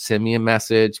 Just send me a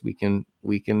message. We can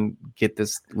get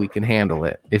this. We can handle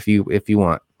it if you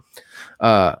want.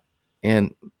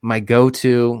 And my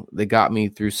go-to, they got me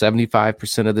through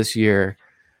 75% of this year.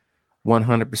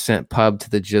 100% pub to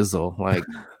the jizzle. Like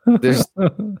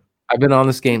I've been on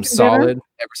this game solid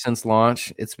ever since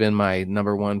launch. It's been my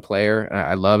number 1 player.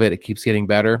 I love it. It keeps getting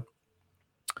better.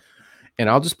 And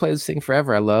I'll just play this thing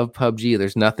forever. I love PUBG.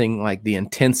 There's nothing like the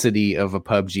intensity of a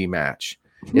PUBG match.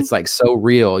 It's like so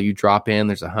real. You drop in,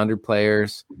 there's 100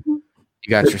 players. You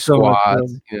got It's your so much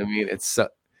squads. fun. You know what I mean? It's so,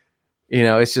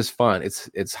 it's just fun.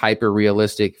 It's hyper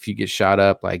realistic. If you get shot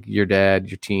up, like you're dead,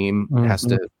 your team has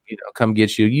to, come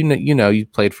get you. You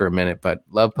played for a minute, but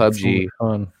love PUBG.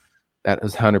 Fun. That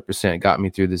was 100% got me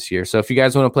through this year. So if you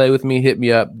guys want to play with me, hit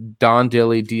me up. Don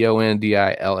Dilly, DONDILLY.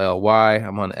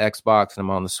 I'm on the Xbox and I'm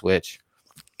on the Switch.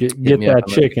 Get me up that and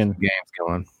let's chicken. Games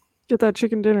going. Get that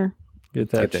chicken dinner.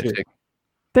 Get that Get that chicken. chicken.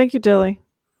 Thank you, Dilly.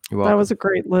 You're welcome. That was a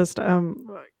great list.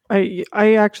 I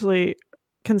actually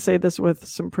can say this with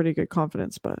some pretty good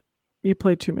confidence, but you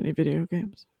play too many video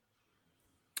games.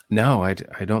 No, I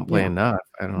don't play Yeah. enough.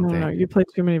 I don't think. No, you play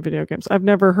too many video games. I've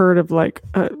never heard of like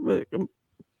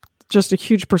just a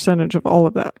huge percentage of all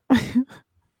of that.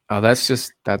 Oh, that's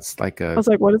like I was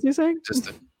like, what is he saying? just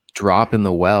a drop in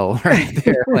the well right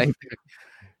there. Like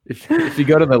if you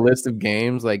go to the list of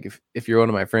games, like if you're one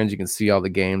of my friends, you can see all the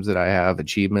games that I have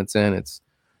achievements in. It's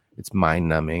mind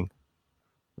numbing.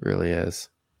 It really is.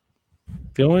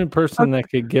 The only person that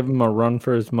could give him a run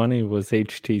for his money was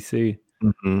HTC.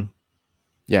 Mm-hmm.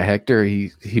 Yeah, Hector,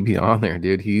 he'd be on there,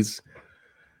 dude. He's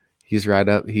right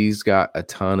up. He's got a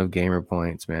ton of gamer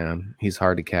points, man. He's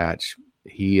hard to catch.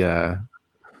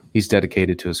 He's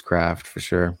dedicated to his craft for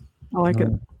sure. I like it.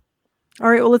 All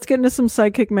right, well, let's get into some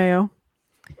sidekick mayo.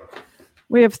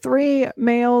 We have 3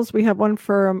 males. We have one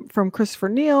from Christopher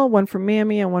Neal, one from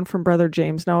Mammy, and one from Brother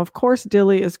James. Now, of course,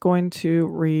 Dilly is going to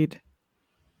read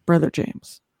Brother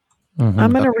James. Mhm.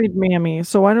 I'm going to read Mammy.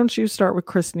 So why don't you start with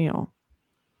Chris Neal?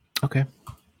 Okay.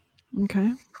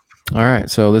 Okay. All right.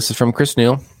 So this is from Chris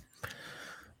Neal.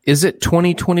 Is it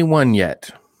 2021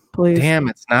 yet? Please. Damn,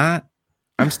 it's not.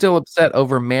 I'm still upset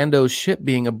over Mando's ship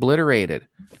being obliterated.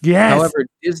 Yes. However,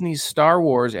 Disney's Star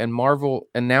Wars and Marvel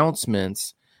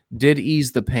announcements did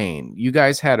ease the pain. You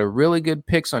guys had a really good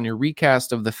picks on your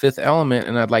recast of The Fifth Element,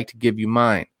 and I'd like to give you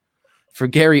mine. For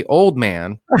Gary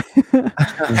Oldman,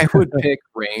 I would pick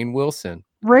Rainn Wilson.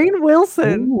 Rainn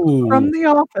Wilson Ooh. from The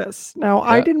Office. Now,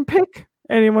 I Yeah. didn't pick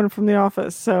anyone from The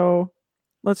Office, so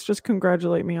let's just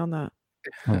congratulate me on that.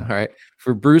 All right.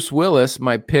 For Bruce Willis,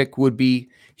 my pick would be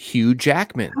Hugh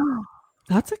Jackman,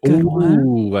 That's a good one.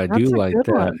 Ooh, I do That's a like good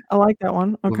that. one. I like that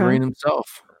one. Okay. Wolverine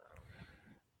himself.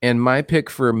 And my pick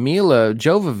for Mila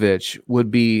Jovovich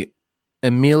would be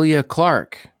Emilia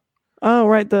Clarke. Oh,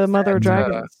 right. The Mother of That's,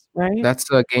 Dragons, right? That's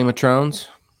Game of Thrones.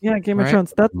 Yeah, Game of right?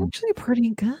 Thrones. That's actually pretty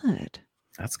good.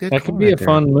 That's good. That could call be right a there.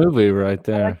 fun movie right I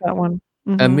there. like that one.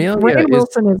 Mhm. Amelia Rainn is-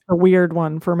 Wilson is the weird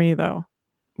one for me, though.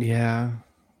 Yeah.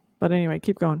 But anyway,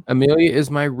 keep going. Amelia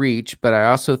is my reach, but I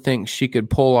also think she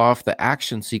could pull off the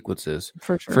action sequences.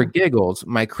 For sure. For giggles,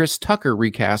 my Chris Tucker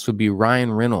recast would be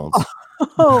Ryan Reynolds.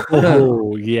 Oh,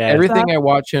 Oh, yeah. Everything I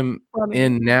watch him funny.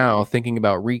 in now, thinking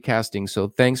about recasting. So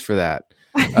thanks for that.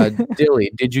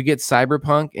 Dilly, did you get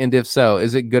Cyberpunk? And if so,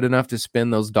 is it good enough to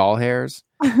spin those doll hairs?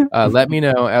 Let me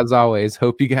know. As always,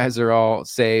 hope you guys are all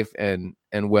safe and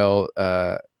well,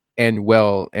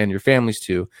 and your families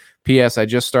too. P.S. I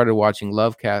just started watching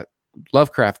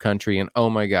Lovecraft Country, and oh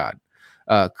my god,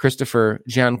 Christopher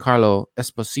Giancarlo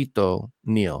Esposito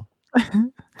Neal. I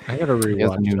gotta He has a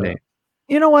rewatch new that. name.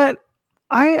 You know what?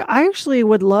 I actually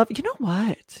would love. You know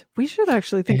what? We should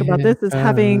actually think about this as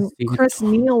having Chris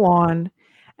Neal on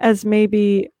as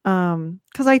maybe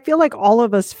because I feel like all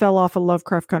of us fell off of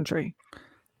Lovecraft Country.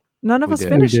 None of We us did.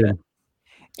 finished We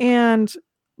it,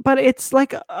 but it's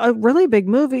like a really big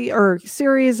movie or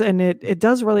series, and it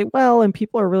does really well, and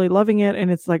people are really loving it, and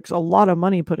it's like a lot of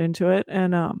money put into it,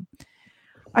 and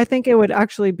I think it would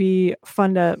actually be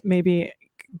fun to maybe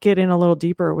get in a little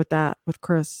deeper with that with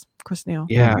Chris Neal.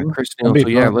 Yeah, Mhm. Chris That'd Neal.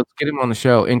 be So yeah, fun. let's get him on the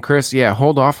show. And Chris, yeah,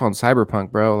 hold off on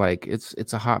Cyberpunk, bro. Like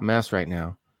it's a hot mess right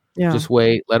now. Yeah. Just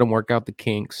wait, let them work out the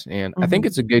kinks. And I think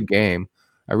it's a good game.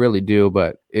 I really do,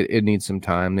 but it needs some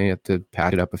time. They have to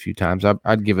patch it up a few times.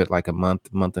 I'd give it like a month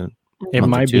It month or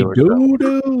might be two or so.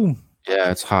 doo-doo.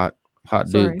 Yeah, it's hot Sorry.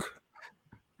 Duke.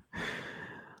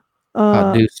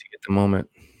 Hot Duke at the moment.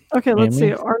 Okay, let's see.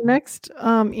 Mammy? Our next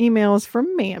email is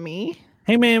from Mammy.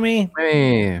 Hey, Mammy.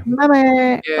 Hey,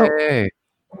 Mammy. Oh, yay.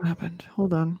 what happened?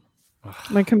 Hold on.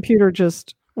 My computer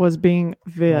just was being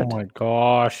vid. Oh my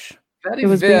gosh. It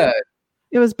was being-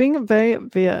 It was being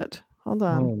vid. Hold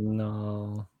on. Oh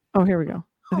no. Oh, here we go.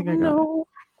 I think I got it.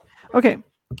 Okay.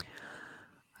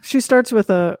 She starts with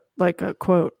a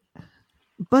quote.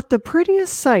 But the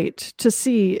prettiest sight to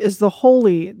see is the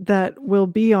holy that will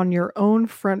be on your own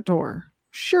front door.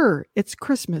 Sure, it's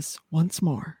Christmas once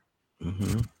more.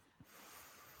 Mhm.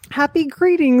 Happy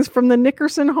greetings from the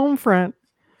Nickerson home front.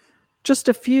 Just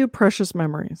a few precious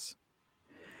memories.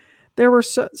 There were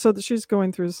so she's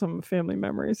going through some family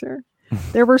memories here.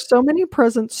 There were so many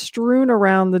presents strewn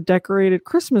around the decorated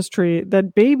Christmas tree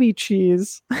that Baby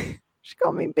Cheese, she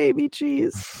called me Baby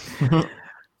Cheese.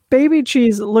 Baby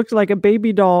Cheese looked like a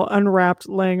baby doll unwrapped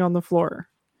laying on the floor.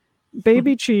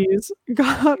 Baby Cheese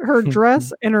got her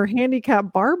dress, and her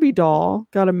handicapped Barbie doll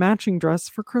got a matching dress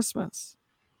for Christmas.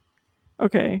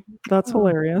 Okay, that's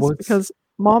hilarious because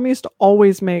Mom used to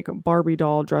always make Barbie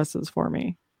doll dresses for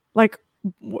me, like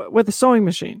with a sewing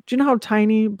machine. Do you know how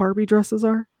tiny Barbie dresses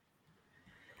are?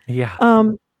 Yeah.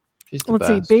 She's the Let's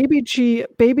best. see.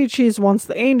 Baby Cheese wants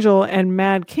the angel, and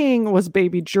Mad King was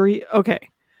Baby Dree. Okay.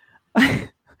 Wait,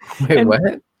 and-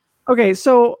 what? Okay,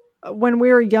 so when we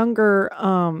were younger,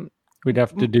 We'd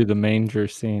have to do the manger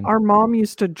scene. our mom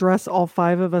used to dress all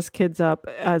 5 of us kids up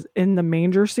as in the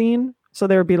manger scene. So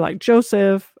there would be like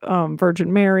Joseph,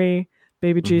 Virgin Mary,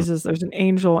 Baby Jesus, there's an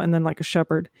angel, and then like a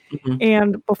shepherd. Mhm.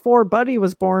 And before Buddy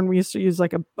was born, we used to use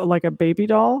like a baby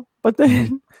doll. But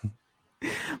then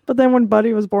when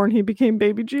Buddy was born, he became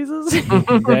Baby Jesus.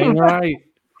 Dang right.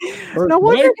 no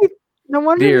wonder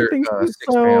Dear he thinks he's 6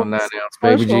 so pound 9 ounce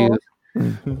baby special.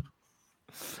 Jesus.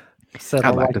 Said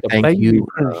I'd like a to thank baby you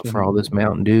person. for all this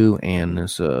Mountain Dew and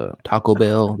this Taco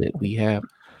Bell that we have.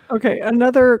 Okay,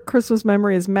 another Christmas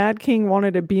memory is Mad King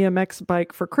wanted a BMX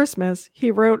bike for Christmas.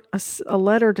 He wrote a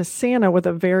letter to Santa with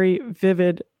a very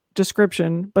vivid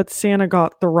description, but Santa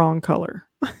got the wrong color.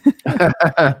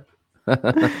 Thanks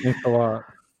a lot.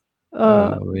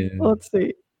 Let's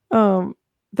see.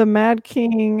 The Mad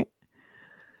King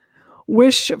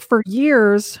wish for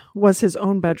years was his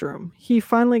own bedroom. He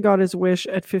finally got his wish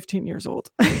at 15 years old.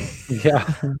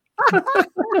 Yeah.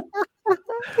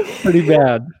 Pretty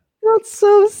bad. That's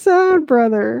so sad,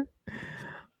 brother.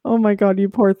 Oh my God, you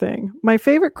poor thing. My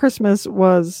favorite Christmas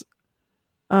was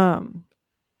a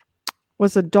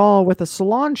doll with a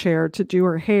salon chair to do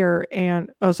her hair. And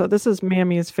so this is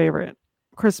Mammy's favorite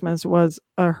Christmas was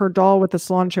her doll with a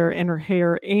salon chair and her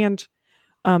hair and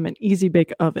an Easy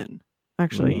Bake Oven.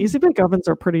 Actually, Easy Bake Ovens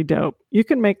are pretty dope. You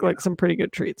can make like some pretty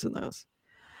good treats in those.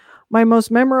 My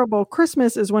most memorable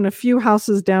Christmas is when a few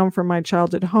houses down from my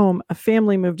childhood home, a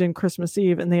family moved in Christmas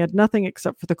Eve and they had nothing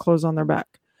except for the clothes on their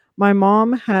back. My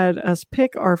mom had us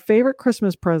pick our favorite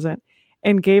Christmas present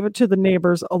and gave it to the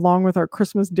neighbors along with our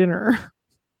Christmas dinner.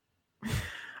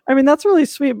 I mean, that's really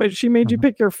sweet, but she made you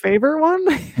pick your favorite one?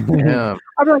 Yeah.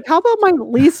 I'd be like, how about my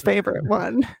least favorite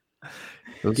one?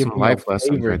 Those are some life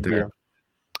lessons right there.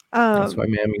 That's why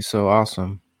Mammy's so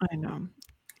awesome. I know.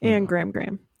 And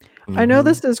Graham. I know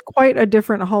this is quite a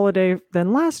different holiday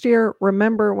than last year.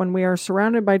 Remember, when we are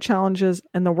surrounded by challenges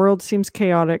and the world seems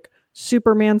chaotic,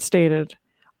 Superman stated,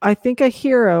 I think a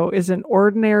hero is an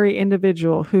ordinary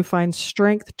individual who finds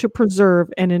strength to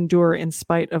preserve and endure in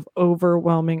spite of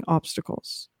overwhelming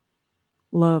obstacles.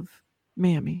 Love,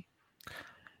 Mammy.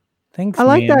 Thanks, I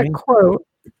like Mammy. that quote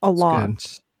a That's lot. good.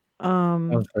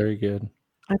 That was very good.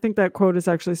 I think that quote is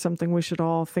actually something we should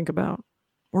all think about.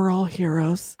 We're all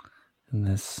heroes. In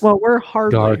this Well, we're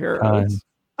hardly dark heroes.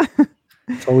 time.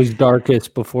 It's always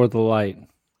darkest before the light.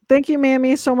 Thank you,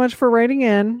 Mammy, so much for writing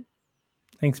in.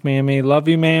 Thanks, Mammy. Love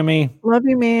you, Mammy. Love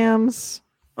you, ma'ams.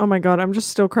 Oh my God, I'm just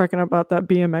still cracking up about that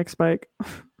BMX bike.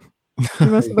 You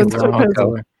must have been It's the so wrong pissed.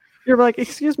 color. You're like,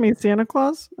 excuse me, Santa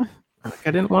Claus? I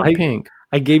didn't want pink.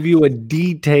 I gave you a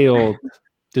detailed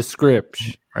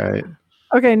description. Right.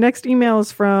 Okay, next email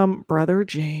is from Brother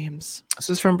James. This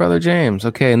is from Brother James.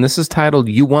 Okay, and this is titled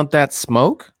 "You Want That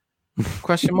Smoke?"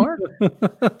 Question mark.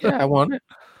 Yeah, I want it.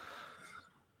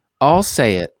 I'll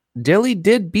say it. Dilly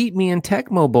did beat me in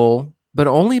Tecmo Bowl, but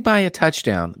only by a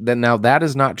touchdown. Now that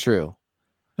is not true.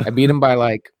 I beat him by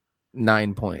like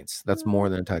 9 points. That's more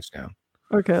than a touchdown.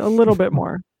 Okay, a little bit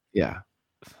more. Yeah.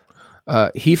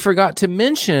 He forgot to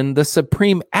mention the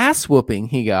supreme ass whooping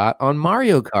he got on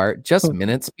Mario Kart just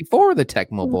minutes before the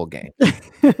Tecmo Bowl game. Did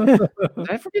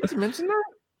I forget to mention that?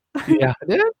 Yeah. I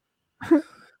did.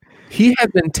 He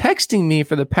had been texting me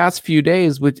for the past few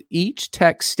days with each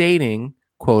text stating,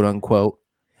 quote unquote,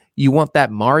 "You want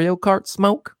that Mario Kart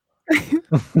smoke?"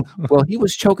 Well, he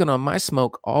was choking on my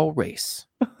smoke all race.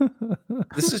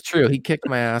 This is true. He kicked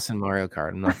my ass in Mario Kart.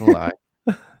 I'm not gonna lie.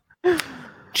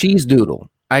 Cheese Doodle.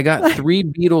 I got 3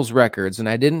 Beatles records and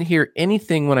I didn't hear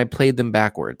anything when I played them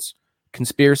backwards.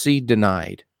 Conspiracy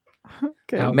denied.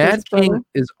 Okay, Mad King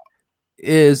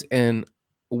is and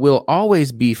will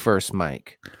always be first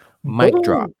mic. Mic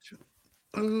drop.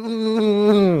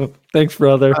 Thanks,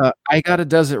 brother. I got a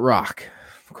Does It Rock?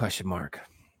 Question mark.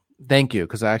 Thank you,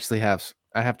 because I actually have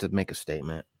to make a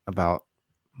statement about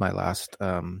my last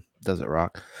Does It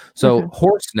Rock. So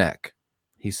Horse Neck,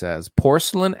 he says,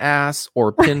 porcelain ass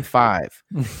or pin 5.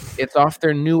 It's off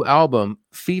their new album,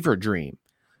 Fever Dream.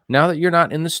 Now that you're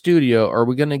not in the studio, are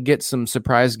we going to get some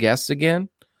surprise guests again?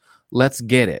 Let's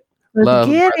get it. Love,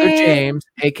 Brother James,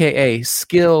 a.k.a.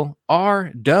 Skill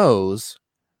R. Doe's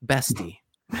bestie.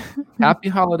 Happy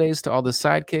holidays to all the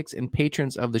sidekicks and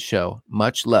patrons of the show.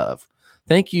 Much love.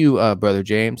 Thank you, Brother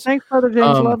James. Thanks, Brother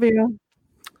James. Love you.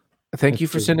 Thank you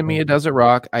for sending me a Does It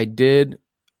Rock. I did,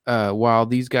 while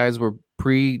these guys were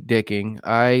pre-dicking,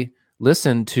 I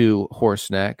listened to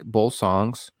Horseneck, both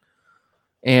songs,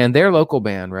 and they're a local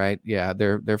band, right? Yeah,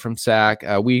 they're from Sac.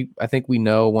 I think we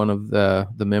know one of the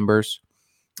members,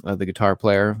 the guitar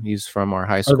player. He's from our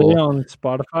high school. Are they on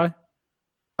Spotify?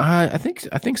 I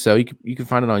think so. You can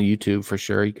find it on YouTube for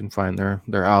sure. You can find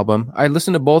their album. I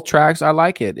listened to both tracks. I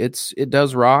like it. It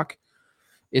does rock.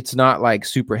 It's not like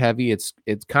super heavy. It's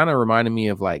kind of reminded me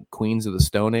of like Queens of the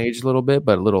Stone Age a little bit,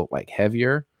 but a little like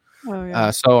heavier. Oh, yeah.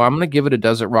 So I'm gonna give it a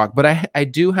Does It Rock, but I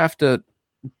do have to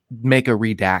make a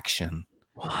redaction.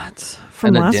 What?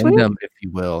 From An last addendum, week? if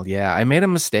you will. Yeah, I made a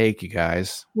mistake, you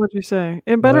guys. What'd you say?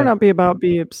 It better What? not be about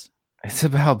Beebs. It's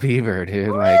about Beaver, dude.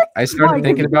 Like I started Why?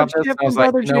 thinking You got about this. shit I was from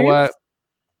like, Brother you know what? James?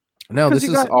 No, 'Cause this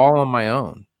you is got- all on my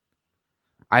own.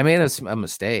 I made a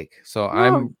mistake, so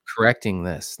I'm correcting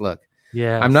this. Look,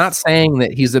 Yeah. I'm not saying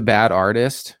that he's a bad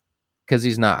artist because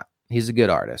he's not. He's a good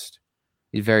artist.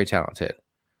 He's very talented.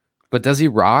 But does he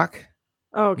rock?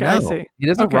 Oh, okay, No, I see. he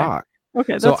doesn't Okay. rock.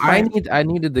 Okay, So that's fine. I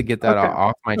needed to get that Okay.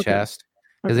 off my Okay. chest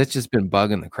because it's just been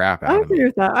bugging the crap I out of me. agree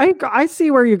with that. I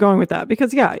see where you're going with that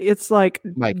because yeah, it's like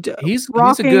Like he's a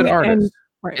rocking good and artist.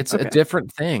 right. It's okay. a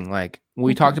different thing. Like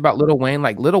we Mhm. talked about Lil Wayne.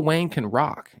 Like Lil Wayne can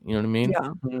rock. You know what I mean? Yeah.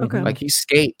 Mhm. Okay. Like he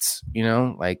skates. You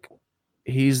know, like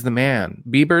he's the man.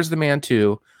 Bieber's the man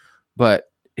too, but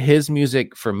his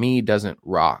music for me doesn't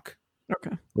rock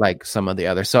Okay. like some of the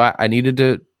others. So I needed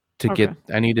to Okay. get.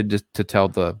 I needed to tell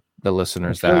the I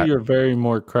listeners feel that. you're very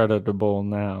more creditable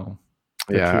now.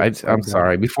 that Yeah, you're I'm saying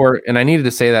sorry. Before, and I needed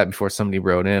to say that before somebody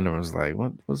wrote in and was like,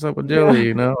 "What's up with Joey?"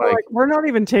 You know, We're like we're not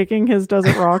even taking his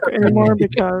doesn't rock anymore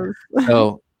because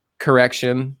so.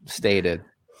 Correction stated.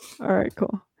 all right,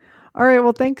 cool. All right,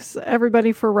 well, thanks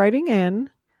everybody for writing in.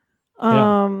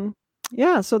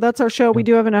 Yeah, so that's our show. We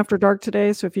do have an After Dark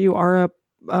today, so if you are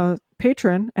a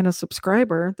patron and a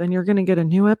subscriber, then you're going to get a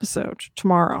new episode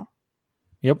tomorrow.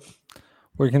 Yep.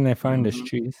 Where can they find us, Mhm.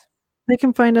 Cheese? They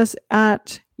can find us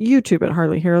at YouTube at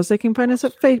Harley Heroes. They can find us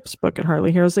at Facebook at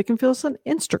Harley Heroes. They can find us on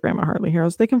Instagram at Harley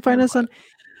Heroes. They can find us on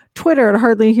Twitter at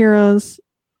Harley Heroes.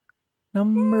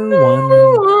 Number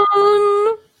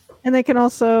one. And they can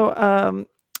also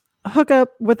hook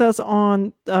up with us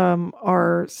on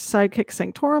our Sidekick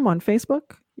Sanctorum on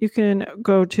Facebook. You can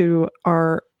go to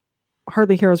our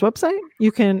Hardly Heroes website.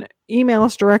 You can email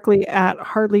us directly at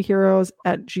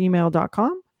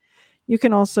hardlyheroes@gmail.com. You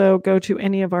can also go to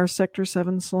any of our Sector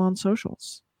 7 Salon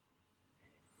socials.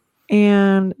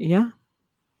 And yeah.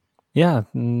 Yeah.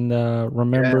 And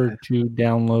remember to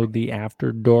download the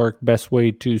After Dark. Best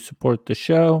way to support the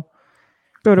show.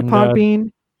 Go to And,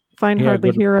 Podbean, find yeah, Hardly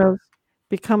go to- Heroes,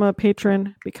 become a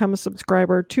patron, become a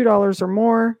subscriber. $2 or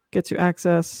more gets you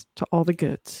access to all the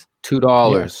goods.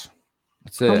 $2.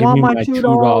 That's I it. Give want me my my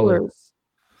 $2.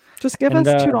 Just give And,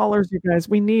 us $2, you guys.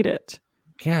 We need it.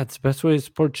 Yeah, it's the best way to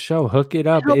support the show. Hook it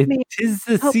up. Help It me- is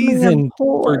the help me, I'm season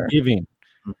for poor. giving.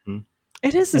 Mhm.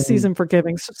 It is the And- season for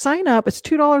giving. So sign up. It's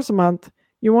 $2 a month.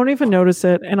 You won't even notice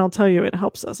it. And I'll tell you, it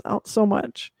helps us out so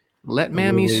much. Let It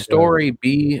Mammy's really does. story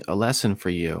be a lesson for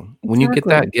you. When you get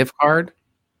Exactly. that gift card,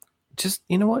 just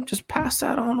you know what? Just pass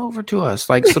that on over to us.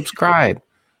 Like subscribe.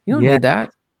 You don't Yeah. need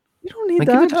that. You don't need Like,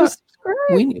 give that. it to us. Just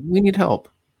subscribe. We need help.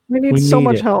 We need We so need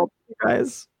much it. help, you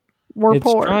guys. We're It's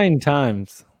poor. trying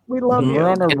times. We love Mhm. you. We're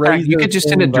on a In fact, razor you could just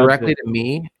send it thin directly budget. to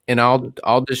me, and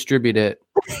I'll distribute it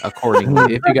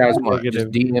accordingly. If you guys want, just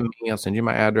Negative. DM me. I'll send you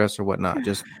my address or whatnot.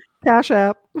 Just Cash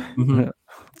App. mhm.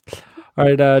 All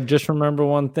right, just remember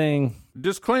one thing.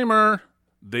 Disclaimer,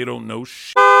 they don't know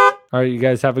shit. All right, you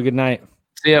guys have a good night.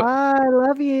 See ya. I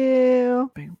love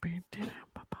you.